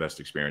one of the best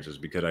experiences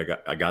because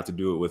I got to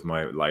do it with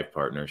my life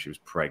partner. She was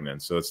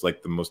pregnant, so it's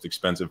like the most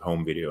expensive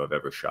home video I've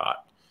ever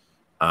shot.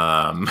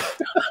 And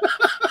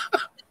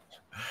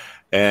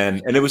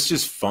it was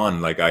just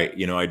fun. Like I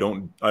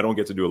don't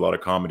get to do a lot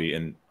of comedy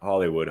in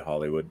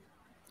Hollywood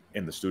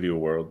in the studio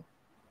world.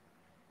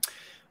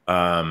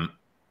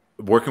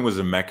 Working with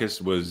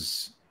Zemeckis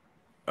was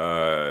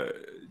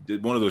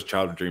one of those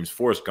childhood dreams.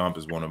 Forrest Gump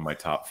is one of my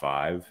top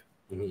 5.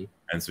 Mm-hmm.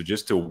 And so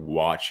just to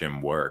watch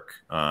him work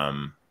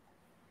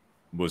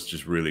was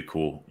just really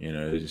cool, you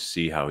know, to just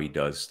see how he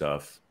does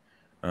stuff.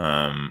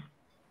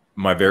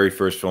 My very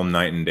first film,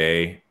 Night and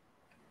Day,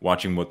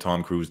 watching what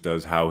Tom Cruise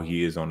does, how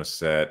he is on a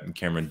set, and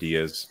Cameron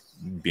Diaz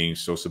being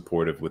so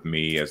supportive with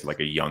me as like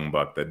a young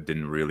buck that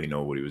didn't really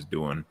know what he was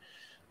doing.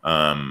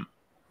 I've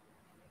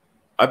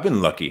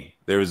been lucky.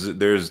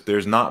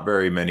 There's not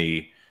very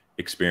many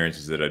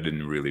experiences that I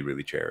didn't really,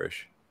 really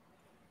cherish.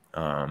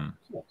 Cool.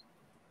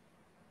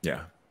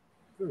 Yeah.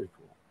 Very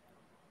cool.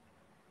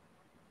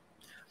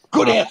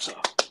 Good answer.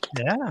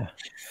 Yeah.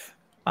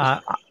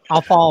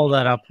 I'll follow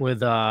that up with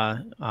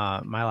my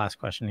last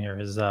question here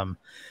is out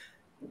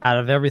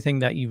of everything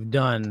that you've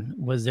done,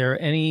 was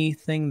there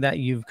anything that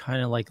you've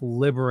kind of like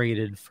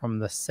liberated from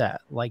the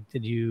set? Like,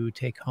 did you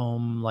take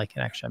home like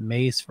an extra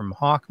mace from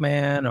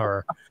Hawkman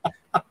or?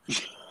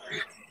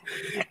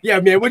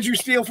 Yeah, man, what'd you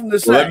steal from the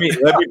set?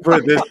 Let me put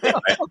it this way.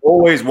 I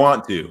always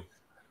want to.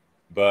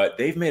 But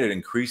they've made it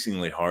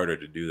increasingly harder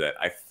to do that.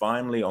 I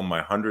finally, on my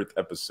 100th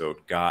episode,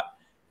 got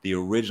the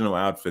original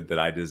outfit that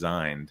I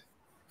designed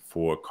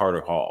for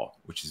Carter Hall,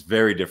 which is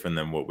very different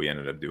than what we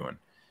ended up doing.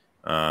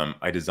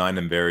 I designed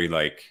them very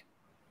like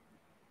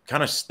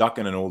kind of stuck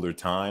in an older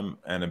time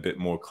and a bit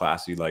more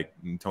classy, like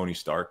Tony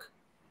Stark.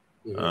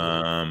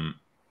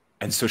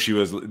 And so she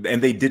was,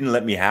 and they didn't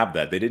let me have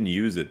that. They didn't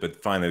use it, but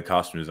finally the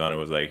costume designer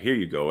was like, here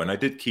you go. And I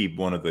did keep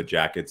one of the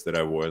jackets that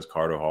I wore as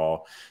Carter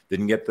Hall.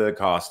 Didn't get the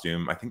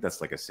costume. I think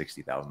that's like a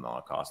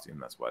 $60,000 costume.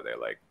 That's why they're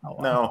like,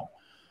 no,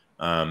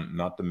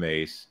 not the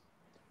mace.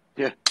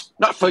 Yeah,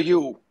 not for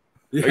you.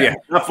 Yeah,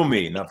 not for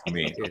me. Not for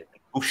me.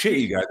 Oh, shit,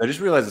 you guys. I just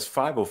realized it's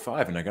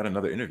 5:05 and I got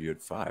another interview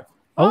at 5.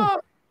 Oh.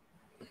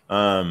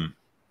 Well,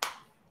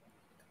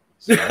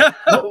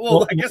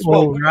 I guess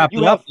we'll wrap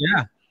it up.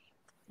 Yeah.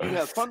 You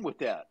have fun with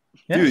that.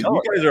 Yeah, dude,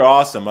 you guys are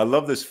awesome. I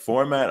love this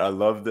format. I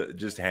love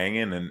just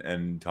hanging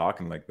and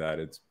talking like that.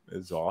 It's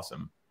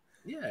awesome.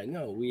 Yeah,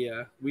 no,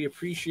 we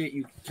appreciate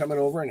you coming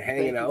over and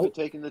hanging out. Thank you for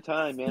taking the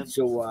time, man.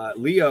 So,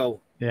 Leo.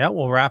 Yeah,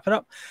 we'll wrap it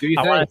up.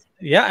 I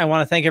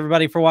want to thank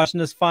everybody for watching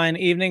this fine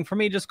evening. For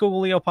me, just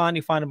Google Leo Pond.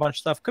 You find a bunch of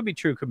stuff. Could be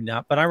true, could be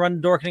not. But I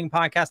run the Dorkening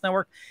Podcast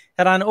Network.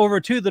 Head on over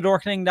to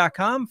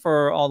thedorkening.com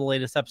for all the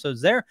latest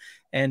episodes there.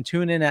 And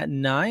tune in at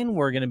 9.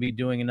 We're going to be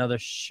doing another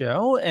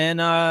show.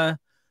 And,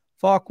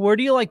 Falk, where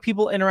do you like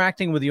people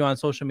interacting with you on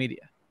social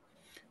media?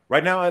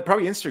 Right now,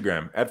 probably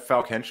Instagram at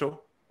Falk Hentschel.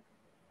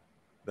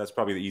 That's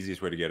probably the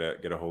easiest way to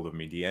get a hold of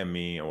me. DM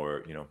me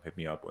or hit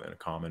me up in a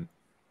comment.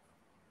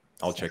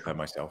 I'll check that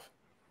myself.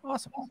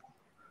 Awesome.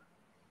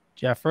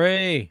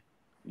 Jeffrey.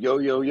 Yo.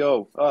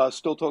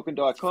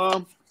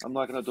 Stilltoking.com. I'm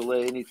not going to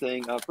delay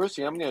anything. First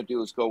thing I'm going to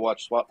do is go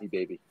watch Swap Me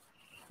Baby.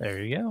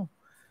 There you go.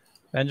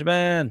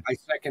 Benjamin. I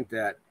second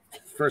that.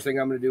 First thing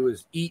I'm going to do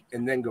is eat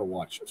and then go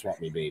watch Swap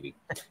Me Baby.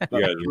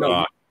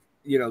 But,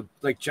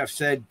 like Jeff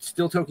said,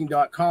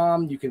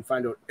 stilltoking.com. You can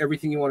find out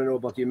everything you want to know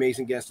about the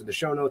amazing guests in the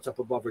show notes up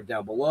above or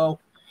down below.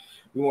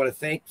 We want to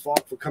thank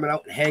Falk for coming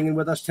out and hanging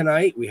with us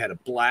tonight. We had a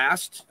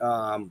blast.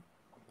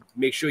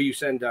 Make sure you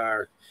send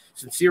our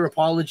sincere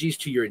apologies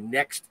to your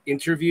next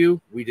interview.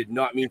 We did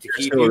not mean to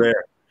keep you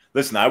there.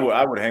 Listen, I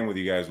would hang with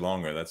you guys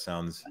longer. That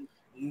sounds.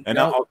 And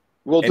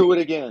we'll do it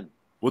again.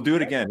 We'll do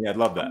it again. Yeah, I'd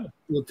love that.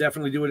 We'll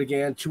definitely do it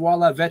again. To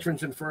all our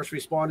veterans and first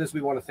responders,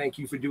 we want to thank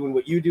you for doing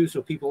what you do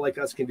so people like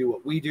us can do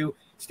what we do.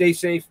 Stay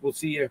safe. We'll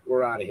see you.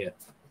 We're out of here.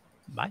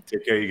 Bye.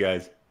 Take care, you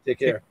guys. Take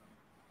care.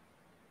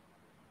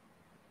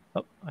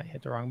 Oh, I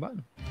hit the wrong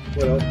button.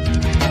 What else?